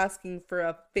really asking for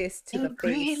a fist to They the face.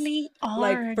 really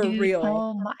Like, are, for dude. real.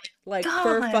 Oh my Like,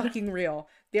 for god. fucking real.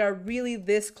 They are really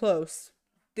this close.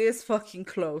 This fucking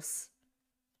close.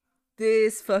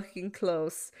 This fucking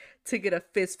close to get a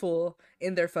fistful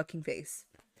in their fucking face.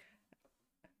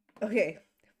 Okay,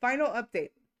 final update.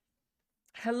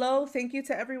 Hello, thank you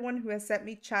to everyone who has sent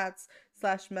me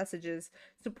chats/messages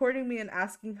supporting me and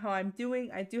asking how I'm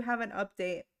doing. I do have an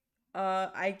update.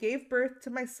 I gave birth to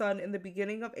my son in the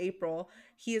beginning of April.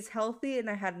 He is healthy and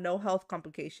I had no health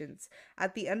complications.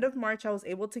 At the end of March, I was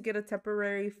able to get a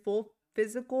temporary full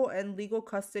physical and legal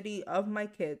custody of my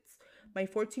kids. My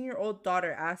 14-year-old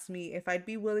daughter asked me if I'd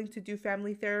be willing to do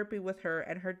family therapy with her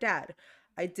and her dad.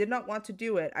 I did not want to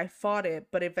do it. I fought it,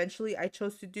 but eventually I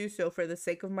chose to do so for the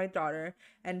sake of my daughter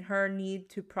and her need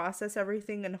to process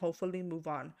everything and hopefully move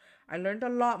on. I learned a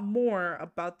lot more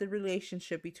about the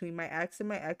relationship between my ex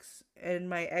and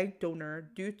my egg donor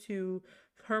due to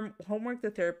her homework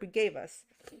the therapy gave us.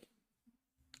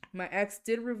 My ex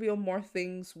did reveal more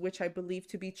things which I believe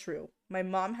to be true. My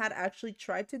mom had actually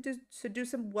tried to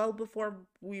seduce him well before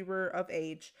we were of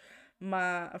age.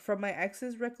 From my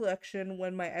ex's recollection,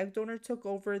 when my egg donor took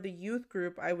over the youth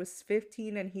group, I was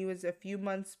 15 and he was a few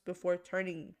months before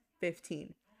turning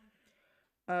 15.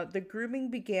 The grooming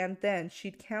began then.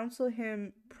 She'd counsel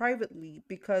him privately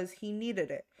because he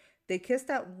needed it. They kissed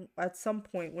at some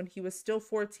point when he was still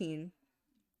 14,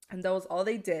 and that was all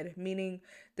they did, meaning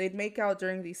they'd make out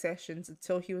during these sessions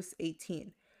until he was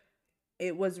 18.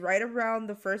 It was right around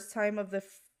the first time of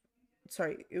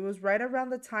it was right around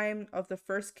the time of the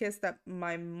first kiss that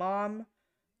my mom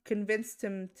convinced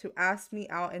him to ask me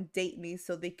out and date me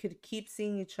so they could keep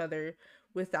seeing each other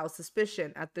without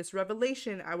suspicion. At this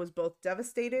revelation, I was both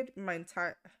devastated, my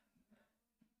entire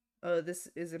this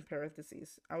is in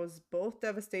parentheses. I was both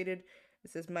devastated.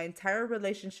 It says my entire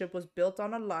relationship was built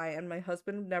on a lie and my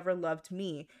husband never loved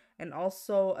me, and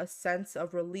also a sense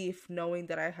of relief knowing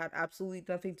that I had absolutely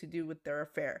nothing to do with their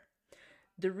affair.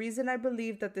 The reason I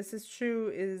believe that this is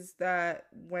true is that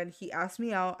when he asked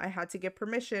me out, I had to get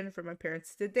permission from my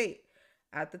parents to date.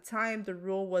 At the time, the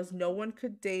rule was no one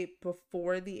could date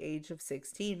before the age of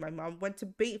 16. My mom went to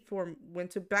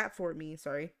bat for me,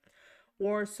 sorry.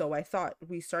 Or so I thought.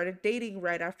 We started dating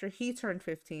right after he turned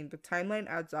 15. The timeline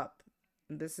adds up.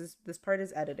 And this part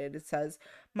is edited. It says,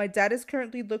 "My dad is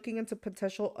currently looking into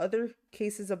potential other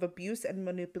cases of abuse and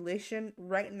manipulation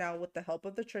right now with the help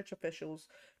of the church officials.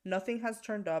 Nothing has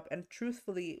turned up, and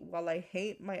truthfully, while I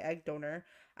hate my egg donor,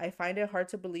 I find it hard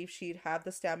to believe she'd have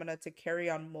the stamina to carry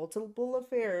on multiple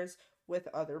affairs with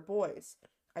other boys.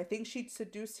 I think she'd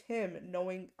seduce him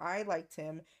knowing I liked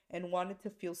him and wanted to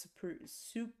feel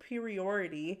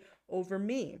superiority over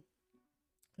me.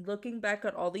 Looking back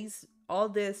at all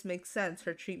this makes sense.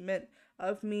 Her treatment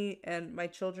of me and my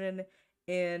children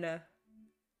in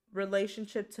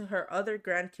relationship to her other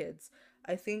grandkids.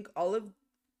 I think all of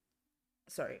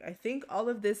I think all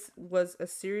of this was a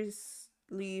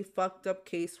seriously fucked up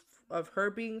case of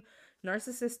her being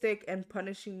narcissistic and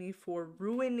punishing me for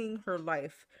ruining her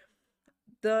life.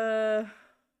 The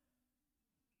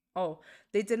Oh,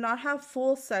 they did not have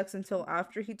full sex until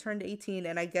after he turned 18,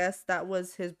 and I guess that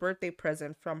was his birthday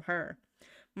present from her.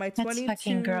 My That's fucking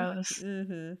 22 gross.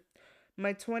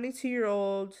 my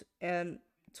 22-year-old and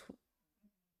tw-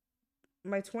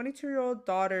 my 22-year-old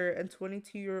daughter and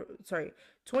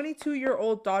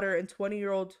 22-year-old daughter and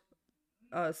 20-year-old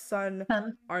son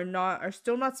Um, are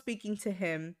still not speaking to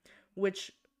him,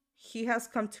 which he has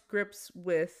come to grips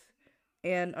with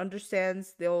and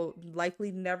understands they'll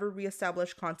likely never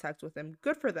reestablish contact with him.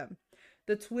 Good for them.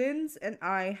 The twins and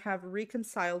I have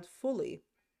reconciled fully.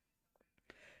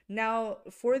 Now,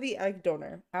 for the egg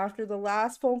donor. After the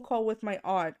last phone call with my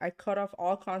aunt, I cut off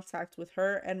all contact with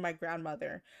her and my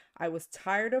grandmother. I was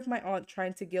tired of my aunt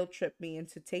trying to guilt trip me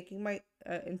into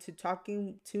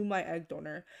talking to my egg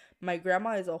donor. My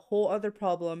grandma is a whole other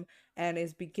problem and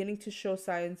is beginning to show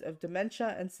signs of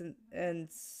dementia and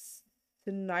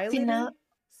senility. senile,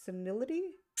 Senility?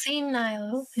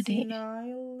 senility.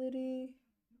 Senility?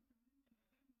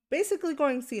 Basically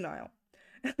going senile.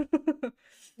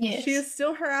 Yes. She is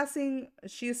still harassing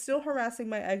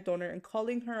my egg donor and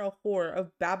calling her a whore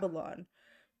of Babylon,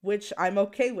 which I'm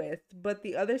okay with, but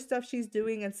the other stuff she's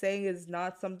doing and saying is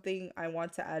not something I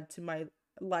want to add to my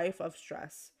life of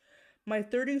stress. My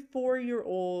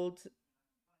 34-year-old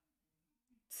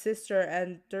sister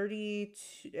and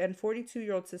 32 and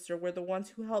 42-year-old sister were the ones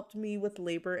who helped me with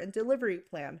labor and delivery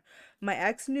plan. My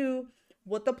ex knew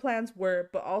what the plans were,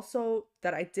 but also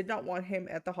that I did not want him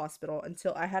at the hospital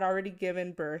until I had already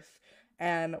given birth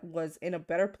and was in a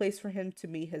better place for him to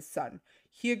meet his son.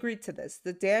 He agreed to this.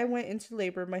 The day I went into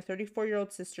labor, my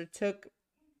 34-year-old sister took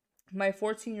my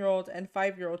 14-year-old and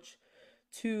 5-year-old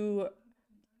to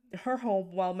her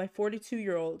home while my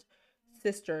 42-year-old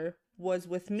sister was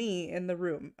with me in the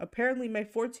room. Apparently, my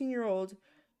 14-year-old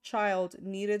child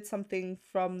needed something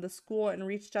from the school and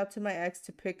reached out to my ex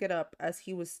to pick it up as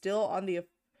he was still on the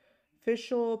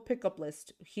official pickup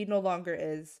list. He no longer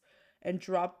is, and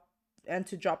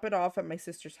to drop it off at my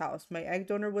sister's house. My egg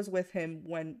donor was with him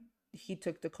when he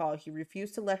took the call. He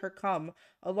refused to let her come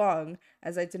along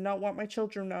as I did not want my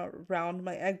children around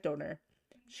my egg donor.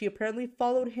 She apparently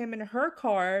followed him in her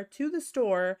car to the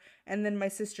store and then my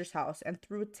sister's house and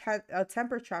threw a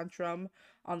temper tantrum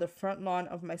on the front lawn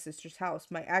of my sister's house.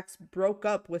 My ex broke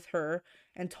up with her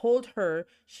and told her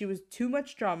she was too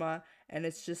much drama and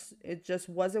it just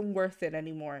wasn't worth it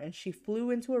anymore. And she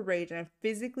flew into a rage and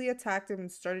physically attacked him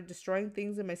and started destroying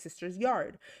things in my sister's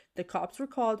yard. The cops were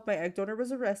called. My egg donor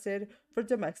was arrested for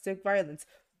domestic violence.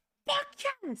 Fuck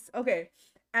yes. Okay.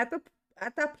 At the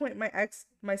at that point, my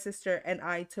sister and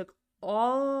I took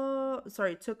out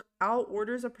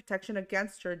orders of protection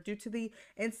against her due to the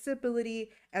instability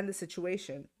and the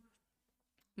situation.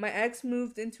 My ex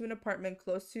moved into an apartment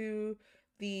close to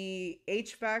the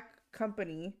HVAC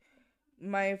company.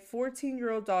 My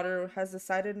 14-year-old daughter has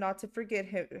decided not to forget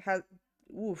him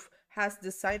has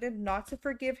decided not to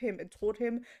forgive him and told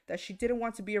him that she didn't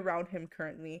want to be around him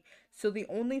currently. So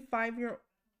only the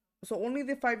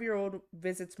 5-year-old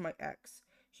visits my ex.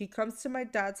 He comes to my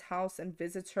dad's house and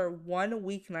visits her one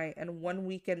weeknight and one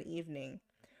weekend evening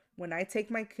when I take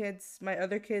my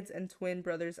other kids and twin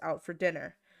brothers out for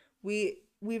dinner. We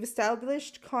we've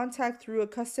established contact through a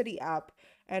custody app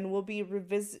and will be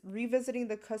revisiting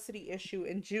the custody issue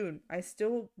in June. I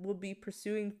still will be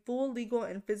pursuing full legal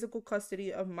and physical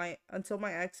custody of my until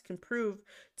my ex can prove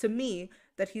to me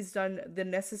that he's done the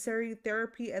necessary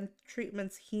therapy and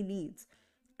treatments he needs.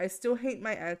 I still hate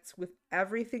my ex with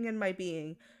everything in my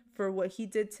being for what he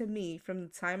did to me from the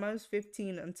time I was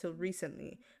 15 until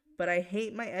recently, but I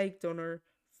hate my egg donor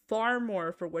far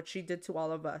more for what she did to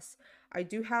all of us. I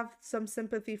do have some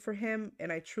sympathy for him,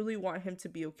 and I truly want him to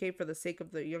be okay for the sake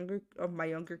of my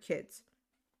younger kids.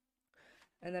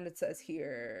 And then it says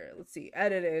here, let's see,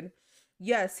 edited.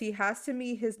 Yes, he has to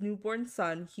meet his newborn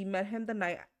son. He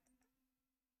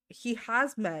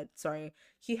has met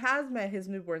his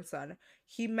newborn son.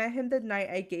 He met him the night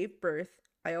I gave birth.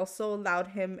 I also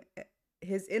allowed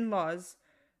his in-laws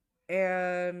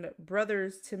and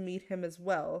brothers to meet him as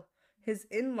well. His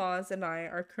in-laws and I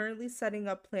are currently setting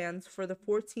up plans for the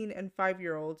 14 and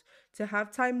 5-year-old to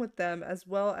have time with them, as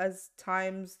well as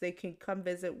times they can come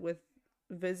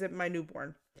visit my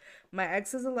newborn. My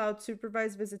ex is allowed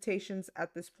supervised visitations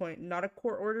at this point, not a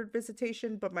court-ordered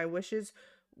visitation, but my wishes,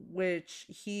 which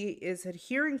he is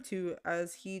adhering to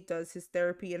as he does his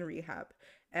therapy and rehab.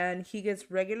 And he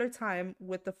gets regular time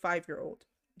with the 5-year-old.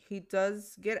 He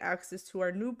does get access to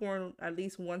our newborn at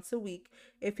least once a week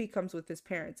if he comes with his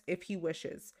parents, if he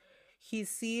wishes. He's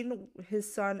seen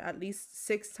his son at least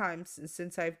 6 times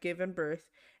since I've given birth,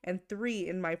 and 3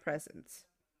 in my presence.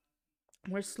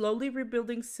 We're slowly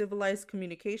rebuilding civilized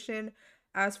communication.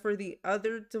 As for the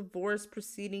other divorce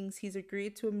proceedings, he's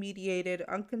agreed to a mediated,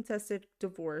 uncontested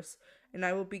divorce, and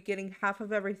I will be getting half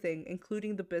of everything,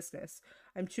 including the business.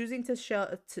 I'm choosing to sell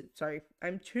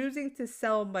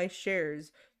my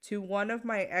shares to one of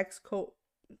my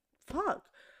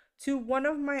to one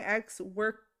of my Ex's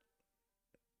worker.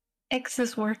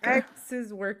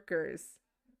 ex's workers.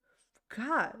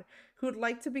 God, who'd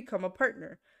like to become a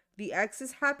partner. The ex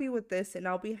is happy with this, and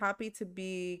I'll be happy to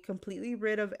be completely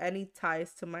rid of any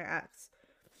ties to my ex.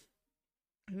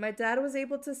 My dad was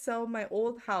able to sell my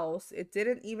old house. It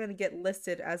didn't even get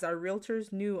listed as our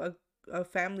realtors knew a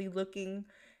family looking,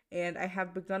 and I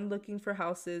have begun looking for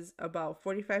houses about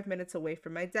 45 minutes away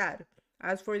from my dad.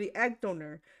 As for the egg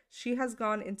donor, she has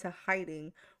gone into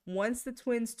hiding. Once the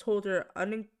twins told her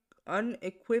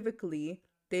unequivocally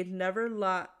they'd never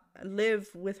live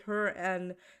with her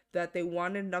and that they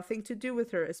wanted nothing to do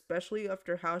with her, especially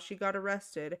after how she got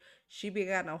arrested, she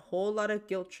began a whole lot of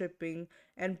guilt tripping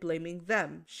and blaming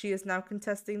them. She is now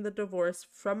contesting the divorce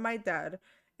from my dad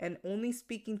and only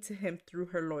speaking to him through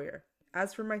her lawyer.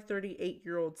 As for my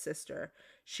 38-year-old sister,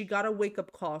 she got a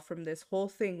wake-up call from this whole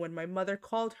thing when my mother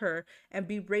called her and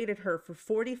berated her for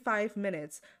 45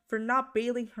 minutes for not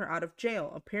bailing her out of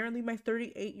jail. Apparently, my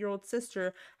 38-year-old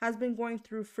sister has been going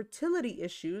through fertility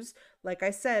issues. Like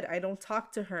I said, I don't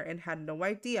talk to her and had no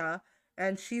idea.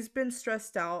 And she's been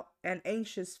stressed out and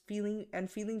anxious, feeling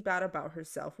bad about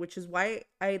herself, which is why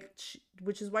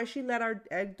she let our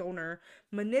egg donor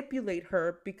manipulate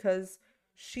her, because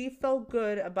she felt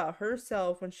good about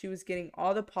herself when she was getting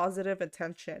all the positive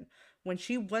attention. When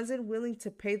she wasn't willing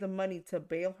to pay the money to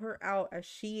bail her out, as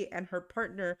she and her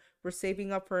partner were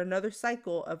saving up for another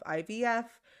cycle of IVF,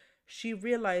 she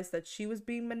realized that she was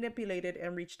being manipulated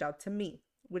and reached out to me,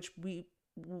 which we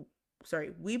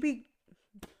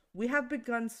have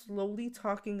begun slowly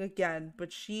talking again,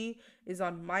 but she is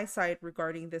on my side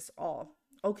regarding this all.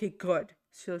 Okay, good.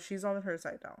 So she's on her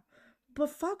side now.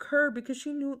 But fuck her, because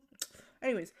she knew.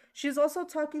 Anyways, she's also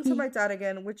talking to my dad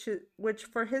again, which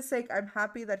for his sake, I'm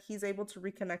happy that he's able to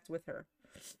reconnect with her.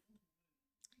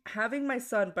 Having my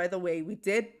son, by the way, we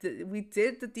did the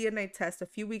DNA test a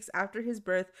few weeks after his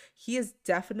birth. He is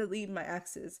definitely my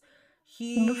ex's.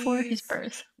 Before his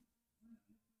birth.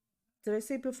 Did I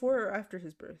say before or after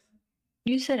his birth?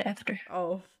 You said after.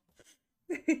 Oh.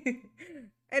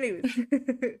 Anyways.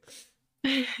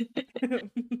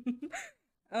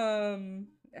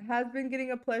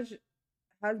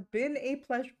 Has been a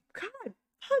pleasure. God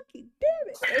fucking damn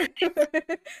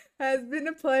it. Has been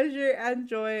a pleasure and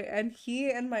joy, and he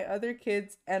and my other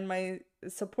kids and my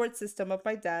support system of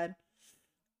my dad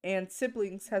and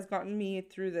siblings has gotten me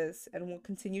through this and will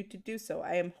continue to do so.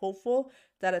 I am hopeful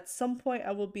that at some point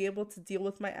I will be able to deal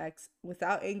with my ex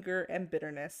without anger and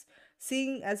bitterness,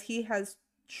 seeing as he has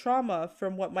trauma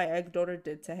from what my egg daughter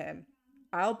did to him.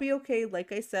 I'll be okay.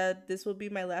 Like I said, this will be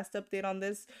my last update on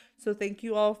this. So thank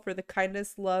you all for the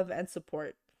kindness, love, and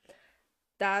support.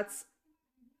 That's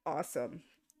awesome.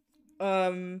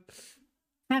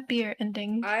 Happier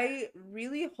ending. I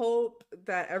really hope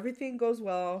that everything goes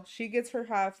well. She gets her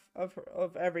half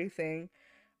of everything.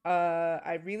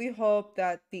 I really hope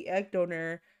that the egg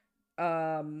donor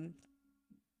Um,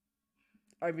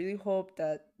 I really hope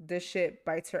that this shit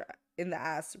bites her in the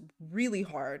ass really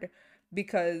hard,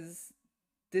 because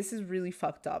this is really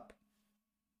fucked up.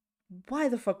 Why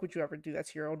the fuck would you ever do that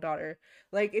to your own daughter?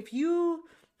 Like, if you,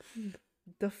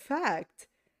 the fact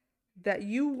that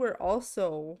you were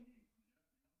also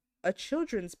a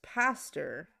children's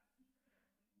pastor,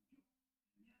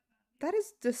 that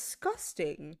is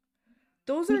disgusting.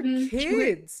 Those are She would.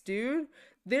 kids, dude.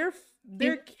 They're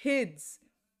kids.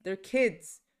 They're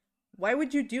kids. Why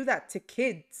would you do that to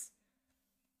kids?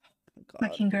 Oh, God,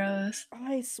 Fucking dude. gross.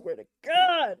 I swear to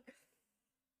God.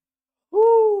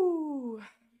 Whoo.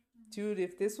 Dude,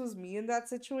 if this was me in that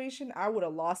situation, I would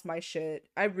have lost my shit.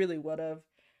 I really would have.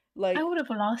 I Like, would have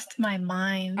lost my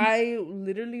mind. I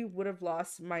literally would have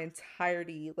lost my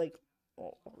entirety. Like,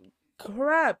 oh,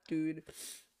 crap, dude.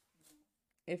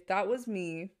 If that was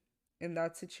me in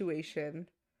that situation,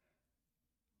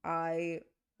 I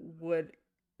would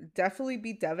definitely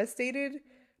be devastated,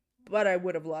 but I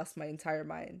would have lost my entire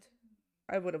mind.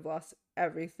 I would have lost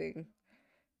everything.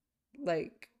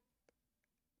 Like,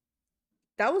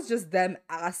 that was just them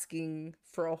asking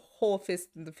for a whole fist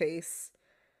in the face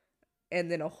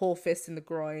and then a whole fist in the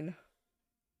groin.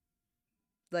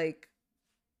 Like,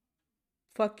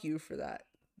 fuck you for that.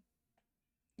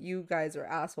 You guys are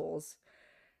assholes.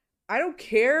 I don't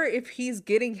care if he's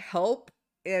getting help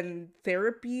and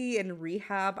therapy and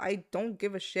rehab. I don't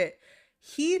give a shit.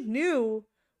 He knew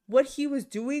what he was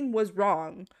doing was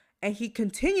wrong, and he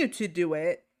continued to do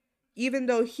it, even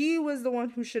though he was the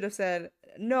one who should have said,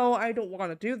 "No, I don't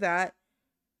want to do that."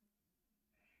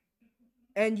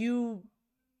 And you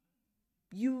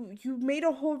made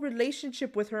a whole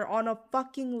relationship with her on a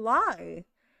fucking lie.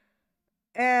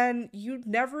 And you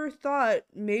never thought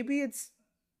maybe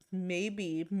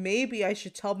I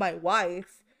should tell my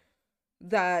wife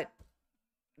that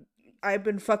I've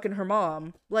been fucking her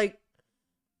mom. Like,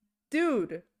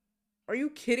 dude, are you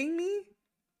kidding me?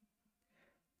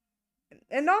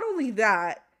 And not only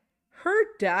that, her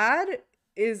dad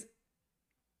is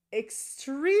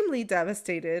extremely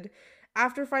devastated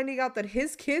after finding out that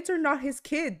his kids are not his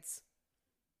kids.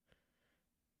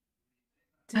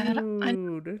 I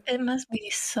Dude. it must be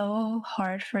so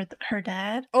hard for her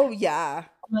dad. Oh, yeah,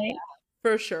 Like,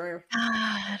 for sure.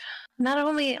 God, not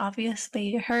only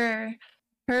obviously her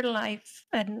life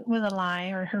and was a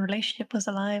lie, or her relationship was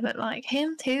a lie, but like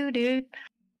him too, dude.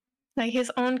 Like his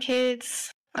own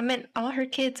kids. I mean, all her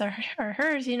kids are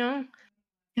hers, you know,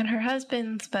 and her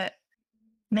husband's. But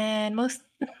man,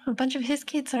 a bunch of his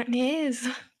kids aren't his.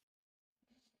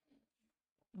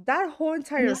 That whole He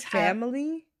entire just had.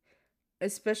 family,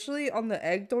 especially on the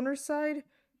egg donor side,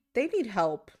 they need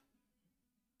help.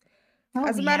 Oh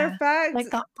As a matter of yeah, fact, like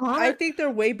the I aunt. think they're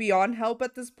way beyond help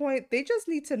at this point. They just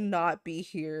need to not be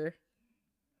here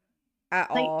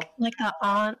at all. Like the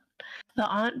aunt,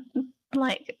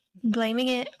 like blaming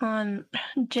it on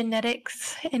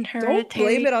genetics and Don't blame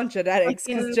hereditary. it on genetics,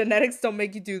 because Fucking, genetics don't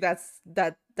make you do that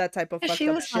type of fucked she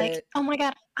up was like, shit. "Oh my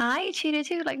god, I cheated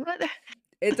too." Like what?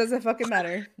 It doesn't fucking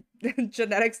matter.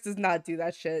 Genetics does not do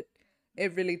that shit.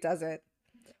 It really doesn't.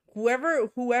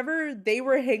 Whoever they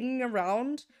were hanging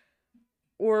around,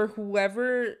 or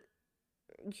whoever,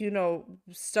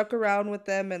 stuck around with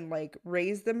them and like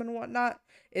raised them and whatnot,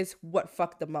 is what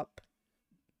fucked them up.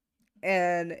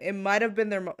 And it might have been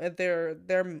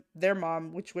their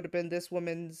mom, which would have been this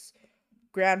woman's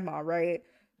grandma, right?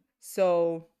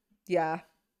 So yeah,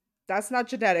 that's not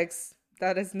genetics.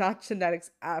 That is not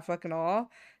genetics at fucking all.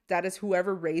 That is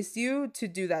whoever raised you to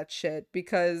do that shit,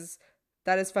 because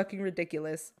that is fucking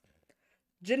ridiculous.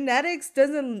 Genetics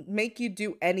doesn't make you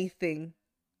do anything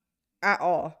at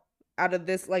all out of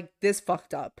this, like, this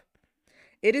fucked up.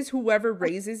 It is whoever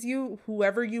raises you,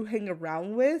 whoever you hang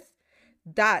around with,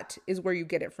 that is where you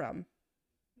get it from.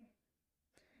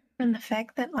 And the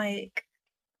fact that like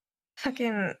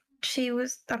fucking I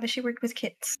mean, she worked with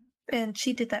kids, and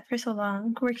she did that for so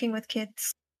long, working with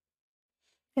kids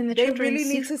in the They really children's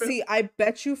need youth to group. see. I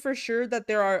bet you for sure that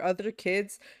there are other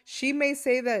kids. She may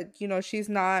say that, she's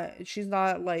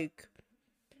not like,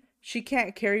 she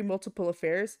can't carry multiple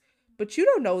affairs, but you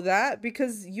don't know that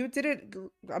because you didn't.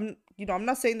 I'm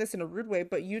not saying this in a rude way,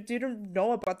 but you didn't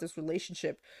know about this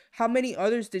relationship. How many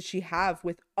others did she have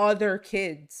with other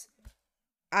kids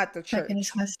at the Fucking church?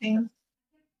 disgusting.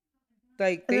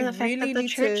 Like, And they then the fact that really the need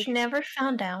to. church never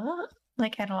found out,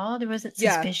 like at all. There wasn't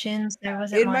Yeah, suspicions. There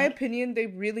wasn't in my like. opinion, they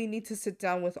really need to sit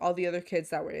down with all the other kids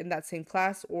that were in that same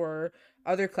class or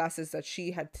other classes that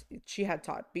she had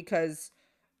taught, because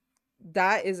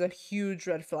that is a huge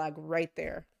red flag right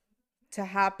there. to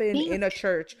happen in a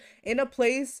church, in a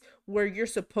place where you're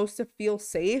supposed to feel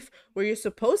safe, where you're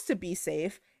supposed to be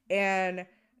safe, and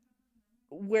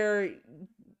where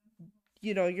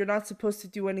you're not supposed to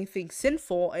do anything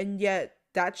sinful, and yet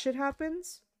that shit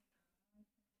happens.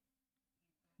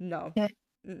 No. Yeah.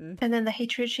 Mm-mm. And then the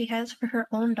hatred she has for her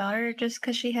own daughter just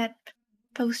because she had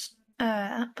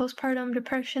postpartum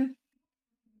depression,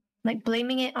 like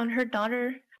blaming it on her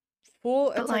daughter.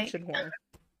 Full But like, attention whore.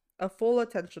 A full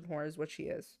attention whore is what she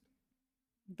is.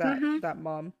 That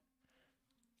mom.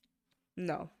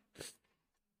 No.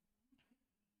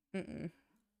 Mm-mm.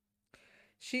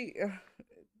 She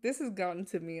this has gotten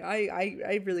to me.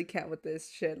 I really can't with this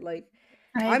shit. Like,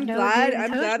 I I'm know, glad dude. I I'm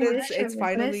told glad you this shit it's was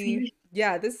finally, messy.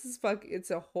 yeah, this is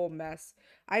it's a whole mess.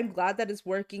 I'm glad that it's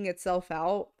working itself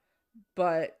out,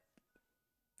 but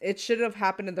it shouldn't have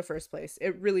happened in the first place.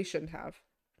 It really shouldn't have.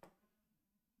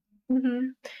 Mm-hmm.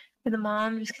 And the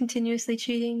mom just continuously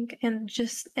cheating, and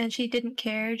she didn't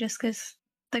care just because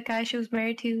the guy she was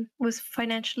married to was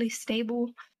financially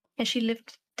stable, and she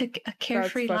lived a That's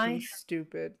carefree fucking life.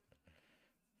 stupid.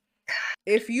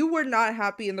 If you were not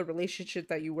happy in the relationship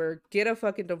that you were, get a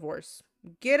fucking divorce.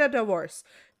 Get a divorce.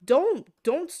 Don't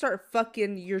start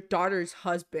fucking your daughter's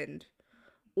husband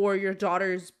or your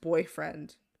daughter's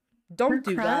boyfriend. Her Don't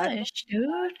do that. crush,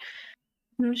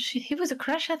 dude. He was a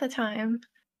crush at the time.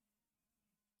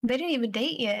 They didn't even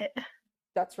date yet.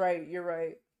 That's right. You're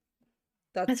right.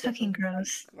 That's That's fucking definitely.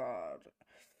 gross. God.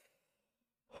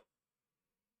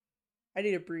 I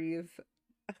need to breathe.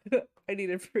 I need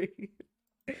to breathe.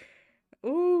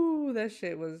 Ooh, that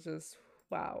shit was just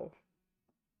wow.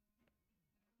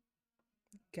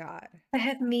 God. I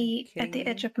had Are you me at kidding the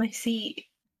edge me? of my seat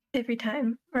every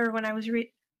time, or when I was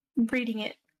reading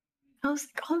it. I was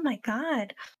like, "Oh my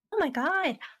god! Oh my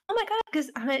god! Oh my god!" Because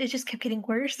it just kept getting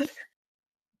worse.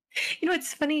 You know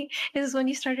what's funny is when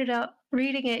you started out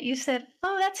reading it, you said,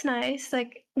 "Oh, that's nice.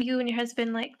 Like you and your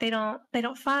husband, like they don't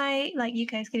fight. Like you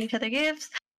guys get each other gifts."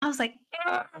 I was like,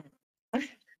 "Ugh."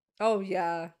 Oh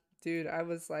yeah, dude. I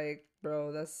was like,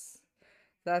 bro, that's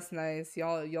nice.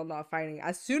 Y'all not fighting.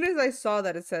 As soon as I saw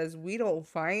that it says we don't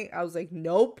fight, I was like,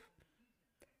 nope,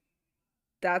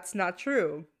 that's not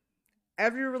true.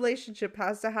 Every relationship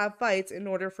has to have fights in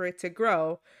order for it to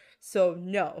grow. So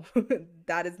no,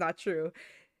 that is not true.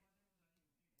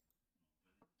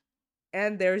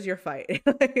 And there's your fight.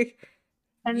 Like,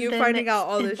 and you then finding out it's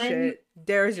all and this then shit,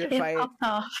 there's your it fight. popped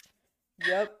off.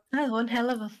 Yep. That was one hell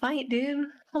of a fight, dude.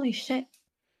 Holy shit!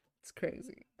 It's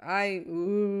crazy.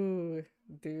 Ooh,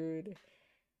 dude.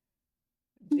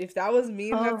 If that was me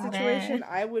in Oh that situation, man.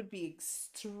 I would be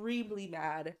extremely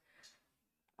mad.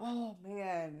 Oh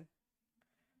man.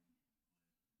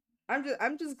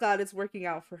 I'm just glad it's working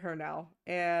out for her now.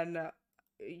 And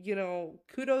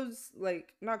kudos,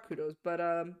 like, not kudos, but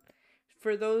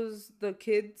for the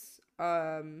kids,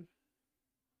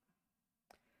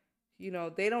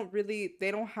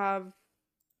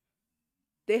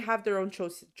 they have their own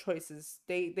choices.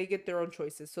 They get their own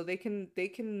choices. So they can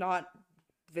not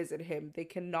visit him. They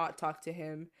cannot talk to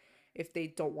him if they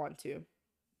don't want to.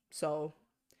 So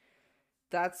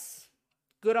that's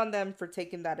good on them for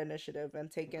taking that initiative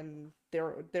and taking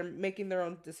they're making their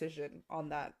own decision on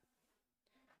that.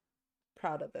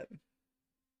 Proud of them.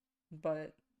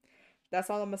 But that's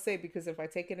all I'm gonna say, because if I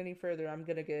take it any further, I'm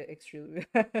gonna get extremely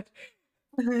mad.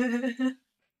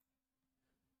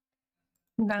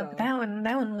 No, So that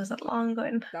one was a long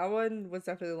one. that one was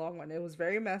definitely a long one. It was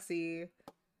very messy.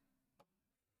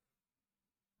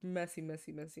 Messy,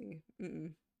 messy, messy.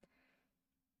 Mm-mm.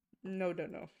 No, no,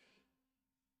 no.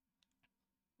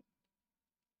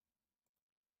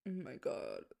 Oh my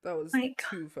god. That was Like,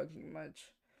 too fucking much.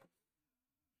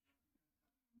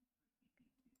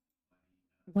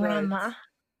 But drama.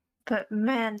 But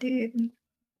man, dude,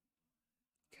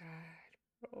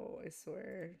 God, oh, I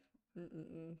swear.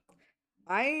 Mm-mm-mm.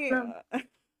 I no,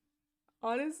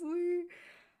 honestly,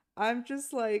 I'm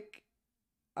just like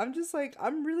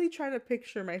I'm really trying to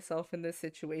picture myself in this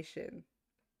situation.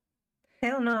 I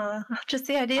don't know. Just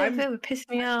the idea of I'm it would piss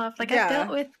me off. Like I've dealt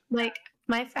yeah. with like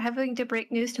my having to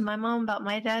break news to my mom about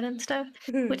my dad and stuff,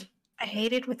 which I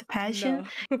hated with a passion.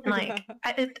 No. And Yeah.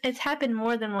 like it's happened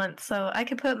more than once, so I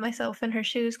could put myself in her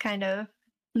shoes, kind of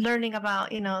learning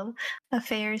about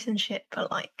affairs and shit.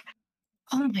 But like,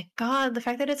 oh my god, the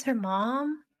fact that it's her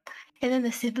mom, and then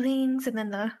the siblings, and then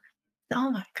the oh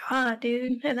my god,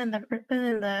 dude! And then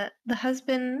the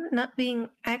husband not being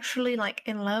actually like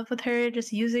in love with her,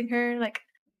 just using her. Like,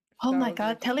 oh my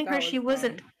god, telling her That she was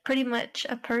wasn't dumb. pretty much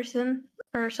a person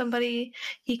or somebody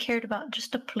he cared about,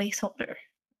 just a placeholder.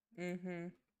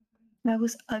 Mhm. That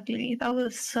was ugly. That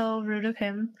was so rude of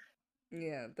him.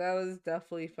 Yeah, that was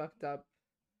definitely fucked up.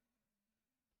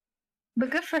 But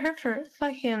good for her for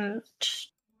fucking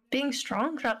being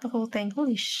strong throughout the whole thing.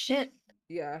 Holy shit.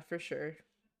 Yeah, for sure.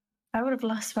 I would have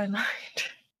lost my mind.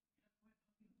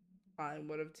 I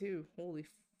would have too. Holy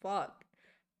fuck.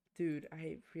 Dude,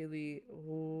 I really,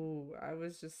 oh, I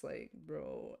was just like,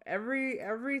 bro,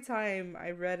 every time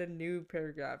I read a new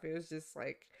paragraph, it was just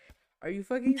like, are you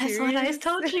fucking That's what I serious?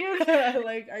 told you.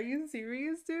 Like, are you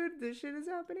serious, dude? This shit is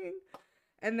happening.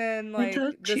 And then I like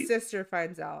told the you. sister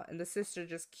finds out and the sister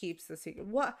just keeps the secret.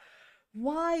 What?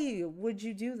 Why would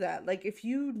you do that? Like if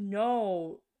you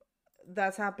know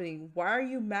that's happening, why are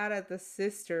you mad at the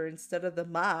sister instead of the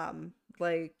mom?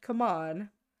 Like, come on.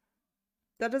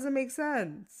 That doesn't make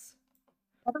sense.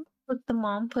 I don't know what the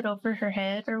mom put over her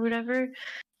head or whatever,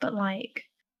 but like,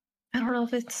 I don't know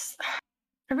if it's.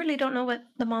 I really don't know what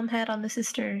the mom had on the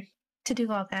sister to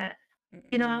do all that.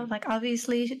 You know, Mm-mm. like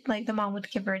obviously, like the mom would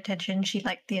give her attention. She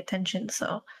liked the attention,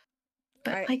 so.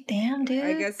 But I like, damn,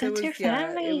 I dude, guess it that's your was,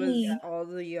 yeah, it was family.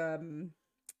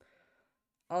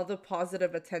 all the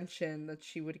positive attention that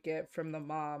she would get from the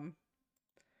mom,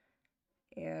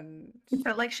 and It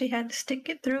felt like she had to stick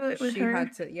it through it with she her.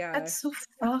 had to, yeah. That's so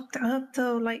fucked up,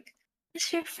 though. Like,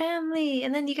 it's your family,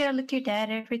 and then you gotta look your dad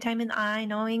every time in the eye,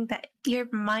 knowing that you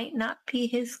might not be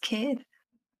his kid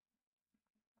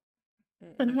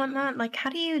and Mm-mm. whatnot. Like, how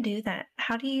do you do that?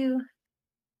 How do you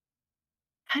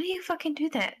fucking do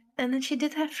that? And then she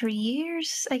did that for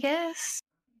years, I guess.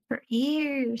 For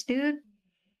years, dude.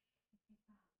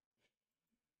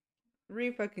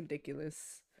 Really fucking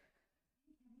ridiculous.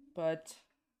 But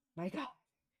my god.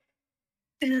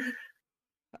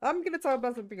 I'm gonna talk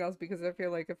about something else because I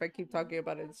feel like if I keep talking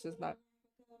about it, it's just not.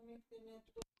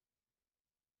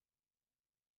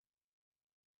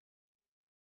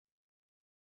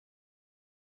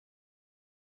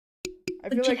 I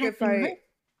feel Would you like have if been I, what?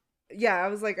 yeah, I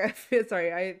was like, I feel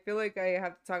sorry. I feel like I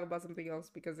have to talk about something else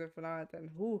because if not, then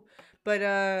who? But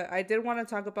I did want to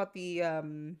talk about the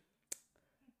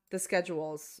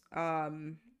schedules,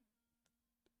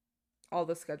 all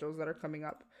the schedules that are coming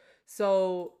up.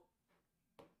 So,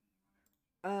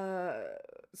 uh,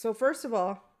 so first of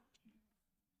all,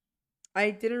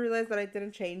 I didn't realize that I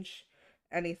didn't change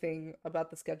anything about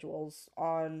the schedules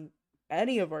on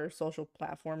any of our social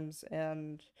platforms,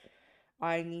 and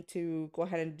I need to go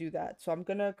ahead and do that. So I'm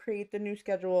gonna create the new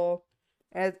schedule,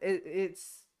 and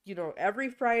it's every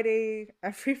Friday,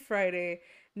 every Friday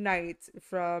night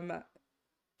from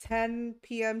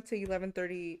 10 p.m. to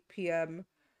 11:30 p.m.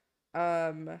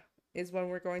 Is when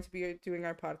we're going to be doing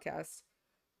our podcast,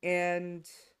 and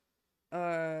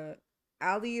uh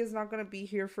Ali is not going to be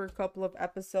here for a couple of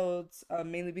episodes,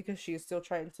 mainly because she is still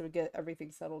trying to get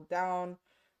everything settled down.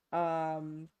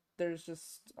 There's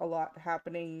just a lot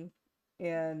happening,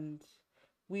 and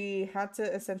we had to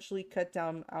essentially cut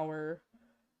down our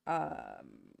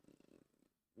um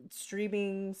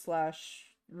streaming slash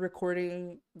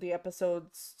recording the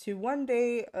episodes to one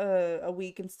day a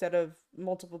week instead of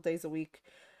multiple days a week,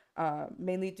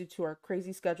 mainly due to our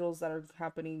crazy schedules that are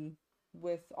happening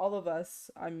with all of us.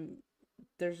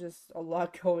 There's just a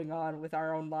lot going on with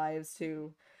our own lives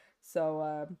too.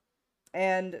 So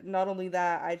and not only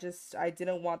that, I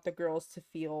didn't want the girls to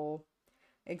feel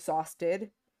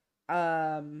exhausted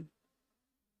um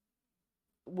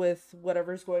with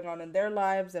whatever's going on in their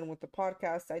lives and with the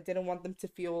podcast. I didn't want them to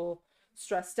feel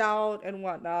stressed out and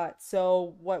whatnot.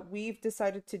 So what we've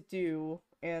decided to do,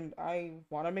 and I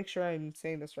want to make sure I'm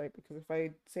saying this right, because if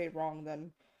I say it wrong,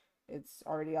 then it's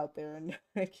already out there and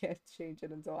I can't change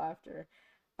it until after.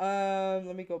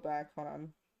 Let me go back. Hold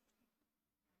on.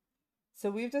 So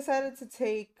we've decided to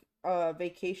take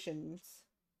vacations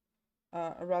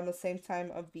around the same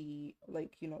time of the,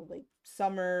 like, like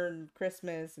summer and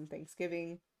Christmas and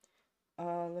Thanksgiving.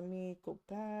 Let me go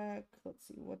back. Let's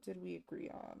see, what did we agree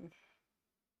on?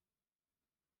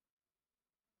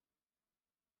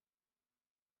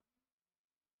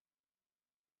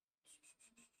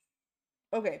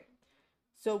 Okay,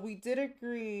 so we did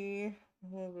agree.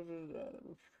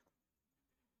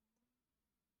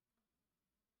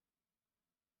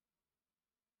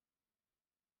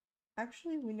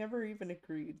 Actually, we never even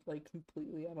agreed, like,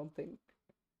 completely, I don't think.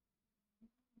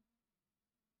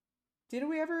 Did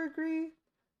we ever agree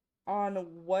on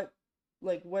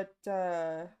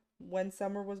when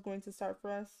summer was going to start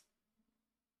for us?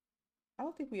 I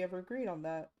don't think we ever agreed on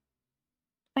that.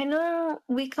 I know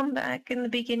we come back in the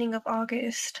beginning of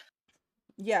August.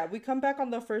 Yeah, we come back on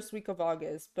the first week of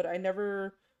August, but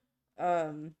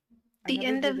um I The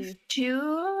never end of really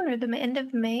June or the end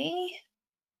of May?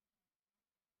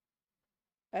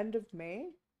 end of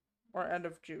May or end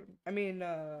of June. I mean,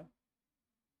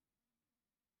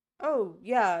 Oh,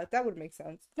 yeah, that would make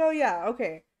sense. No, yeah,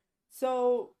 okay.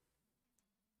 So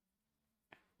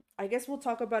I guess we'll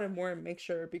talk about it more and make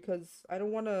sure because I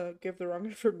don't want to give the wrong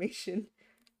information.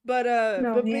 No,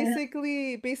 But yeah.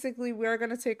 basically we are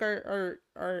gonna take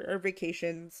our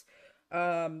vacations.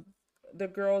 Um the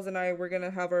girls and I we're gonna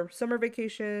have our summer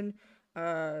vacation,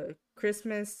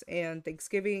 Christmas and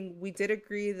Thanksgiving. We did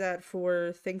agree that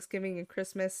for Thanksgiving and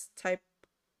Christmas type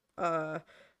uh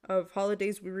of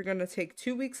holidays we were gonna take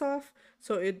 2 weeks off.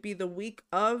 So it'd be the week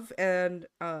of and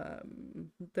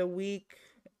the week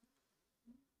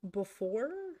before.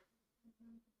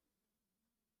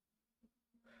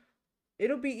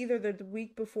 It'll be either the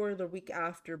week before or the week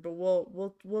after, but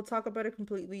we'll talk about it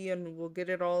completely and we'll get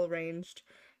it all arranged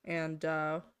and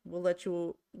we'll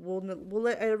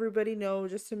let everybody know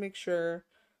just to make sure.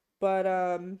 But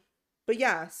but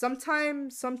yeah, sometime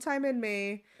in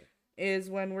May is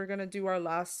when we're going to do our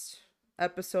last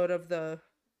episode of the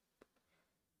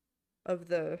of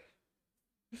the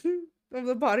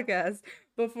podcast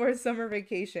before summer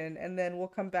vacation, and then we'll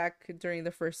come back during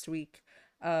the first week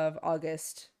of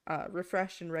August,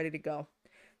 refreshed and ready to go.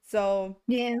 So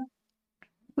Yeah.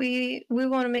 We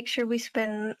want to make sure we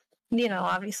spend,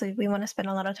 obviously we want to spend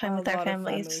a lot of time a with our lot of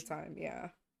family families. time, yeah.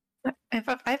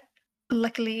 I've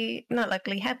luckily, not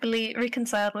luckily, happily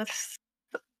reconciled with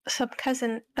a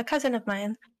cousin of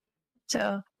mine.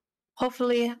 So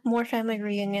hopefully more family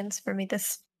reunions for me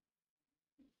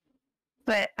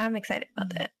but I'm excited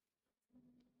about that.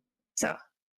 So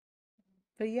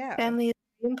But yeah, family is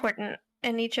important,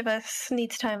 and each of us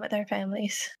needs time with our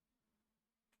families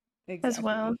as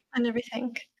well exactly. and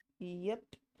everything. Yep.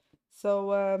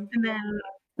 So And then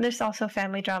there's also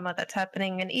family drama that's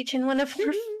happening in each and one of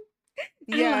our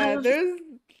yeah, lives.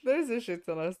 there's a shit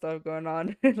ton of stuff going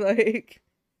on. Like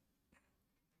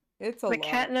it's a The lot.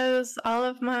 cat knows all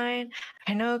of mine.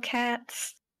 I know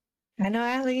cats. I know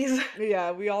Allie's.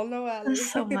 Yeah, we all know There's Allie.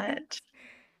 so much.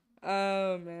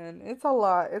 Oh man, it's a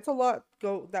lot. It's a lot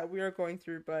go that we are going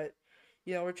through, but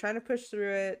we're trying to push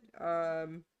through it.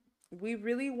 We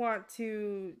really want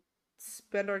to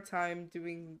spend our time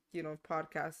doing,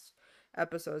 podcast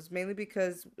episodes, mainly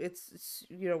because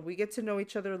we get to know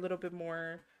each other a little bit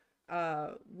more.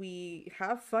 We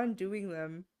have fun doing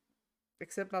them,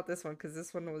 except not this one because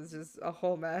this one was just a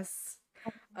whole mess.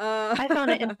 Uh, I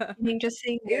found it entertaining just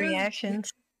seeing it their was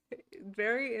reactions.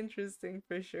 very interesting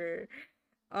for sure.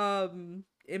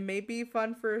 It may be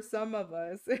fun for some of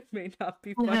us. It may not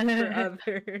be fun for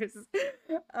others.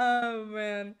 Oh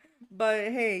man. But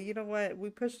hey, you know what?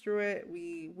 We pushed through it.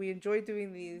 We enjoy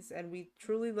doing these and we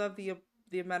truly love the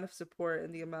amount of support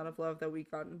and the amount of love that we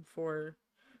gotten for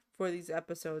these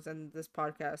episodes and this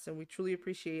podcast, and we truly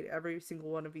appreciate every single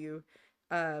one of you.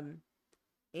 Um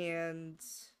and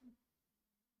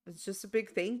it's just a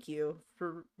big thank you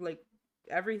for like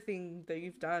everything that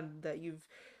you've done, that you've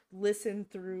listened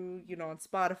through, on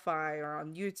Spotify or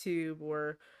on YouTube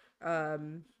or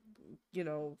um you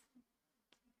know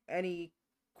any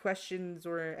questions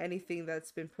or anything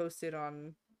that's been posted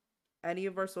on any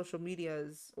of our social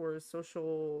medias or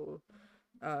social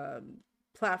um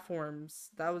platforms.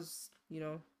 That was,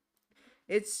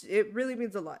 it really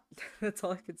means a lot. That's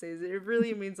all I can say is it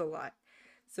really means a lot.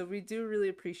 So we do really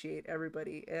appreciate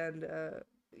everybody, and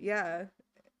yeah,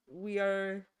 we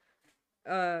are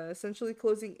essentially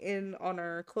closing in on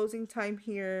our closing time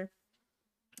here.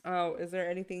 Oh, is there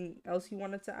anything else you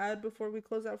wanted to add before we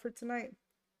close out for tonight?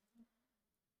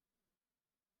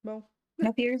 Mo?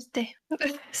 Happy Earth Day.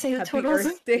 Save the Happy turtles.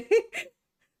 Earth Day.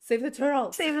 Save the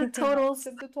turtles. Save the turtles.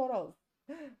 Save the turtles.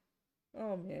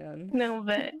 Oh man. No,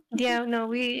 but yeah, no,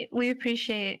 we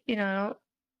appreciate,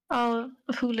 all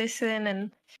who listen,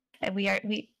 and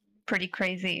we pretty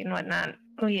crazy and whatnot.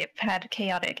 We have had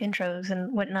chaotic intros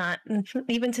and whatnot. And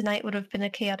even tonight would have been a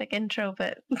chaotic intro,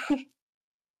 but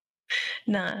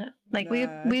nah. Like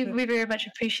Nah. we very much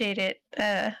appreciate it.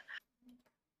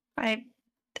 I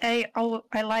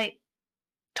I like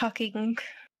talking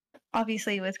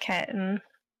obviously with Kat and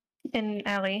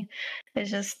Allie.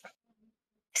 It's just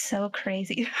so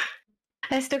crazy.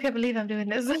 I still can't believe I'm doing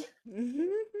this.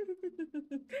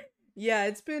 Yeah,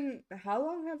 it's been, how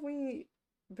long have we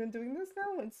been doing this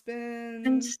now? It's been,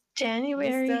 Since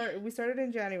January. we started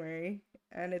in January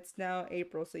and it's now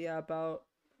April, so yeah, about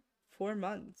 4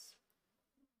 months.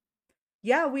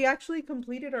 Yeah, we actually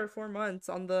completed our 4 months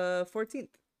on the 14th.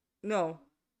 No,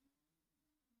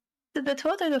 The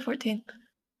 12th or the 14th?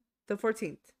 the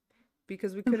 14th,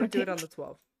 because we The couldn't do it on 14th. the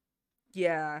 12th.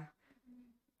 Yeah,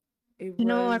 it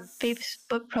Our was,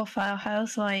 Facebook profile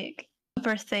has like a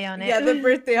birthday on yeah, the it.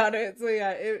 birthday on it. So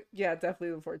yeah,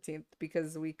 definitely the 14th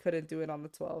because we couldn't do it on the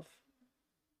 12th.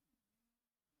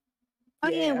 Oh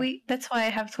yeah, Yeah. that's why I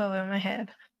have 12 in my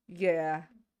head. Yeah.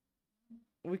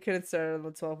 We couldn't start on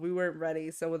the 12th. We weren't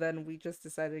ready. So then we just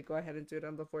decided to go ahead and do it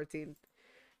on the 14th.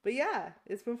 But yeah,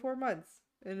 it's been 4 months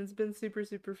and it's been super,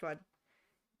 super fun.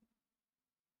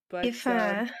 But If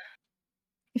uh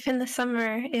if in the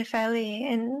summer, if Ali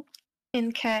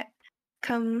and Kat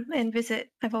come and visit,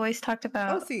 I've always talked oh,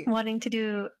 about see. wanting to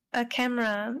do a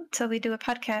camera so we do a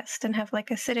podcast and have like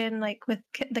a sit-in like with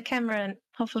the camera, and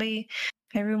hopefully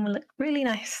my room will look really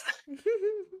nice.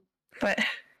 But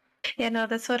yeah, no,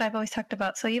 that's what I've always talked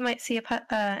about. So you might see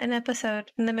an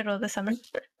episode in the middle of the summer.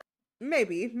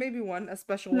 maybe one, a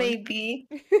special one. Maybe.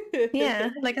 Yeah,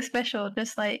 like a special,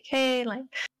 just like, hey, like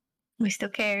we still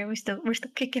care, we're still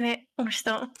kicking it, we're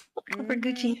Mm-hmm.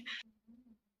 Gucci.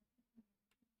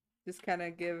 Just kind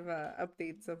of give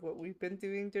updates of what we've been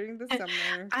doing during the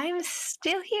summer. I'm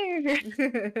still here.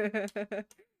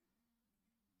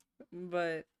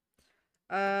 But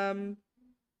um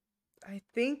I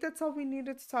think that's all we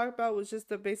needed to talk about was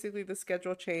just basically the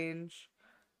schedule change.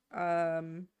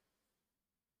 Um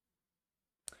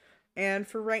and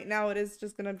for right now it is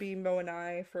just gonna be Mo and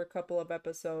I for a couple of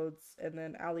episodes, and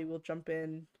then Ali will jump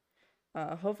in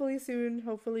hopefully soon.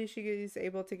 Hopefully she is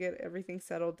able to get everything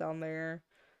settled down there.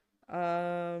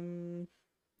 Um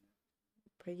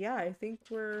but yeah, I think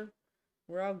we're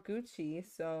all Gucci.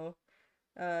 So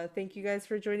thank you guys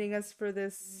for joining us for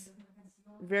this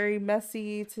very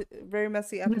messy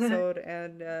episode,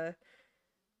 and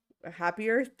happy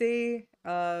Earth Day.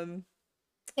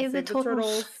 Save the Save the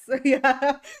turtles. turtles.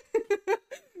 Yeah.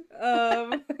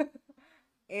 um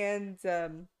and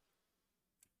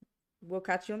we'll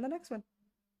catch you on the next one.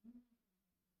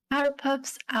 Our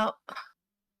pups out.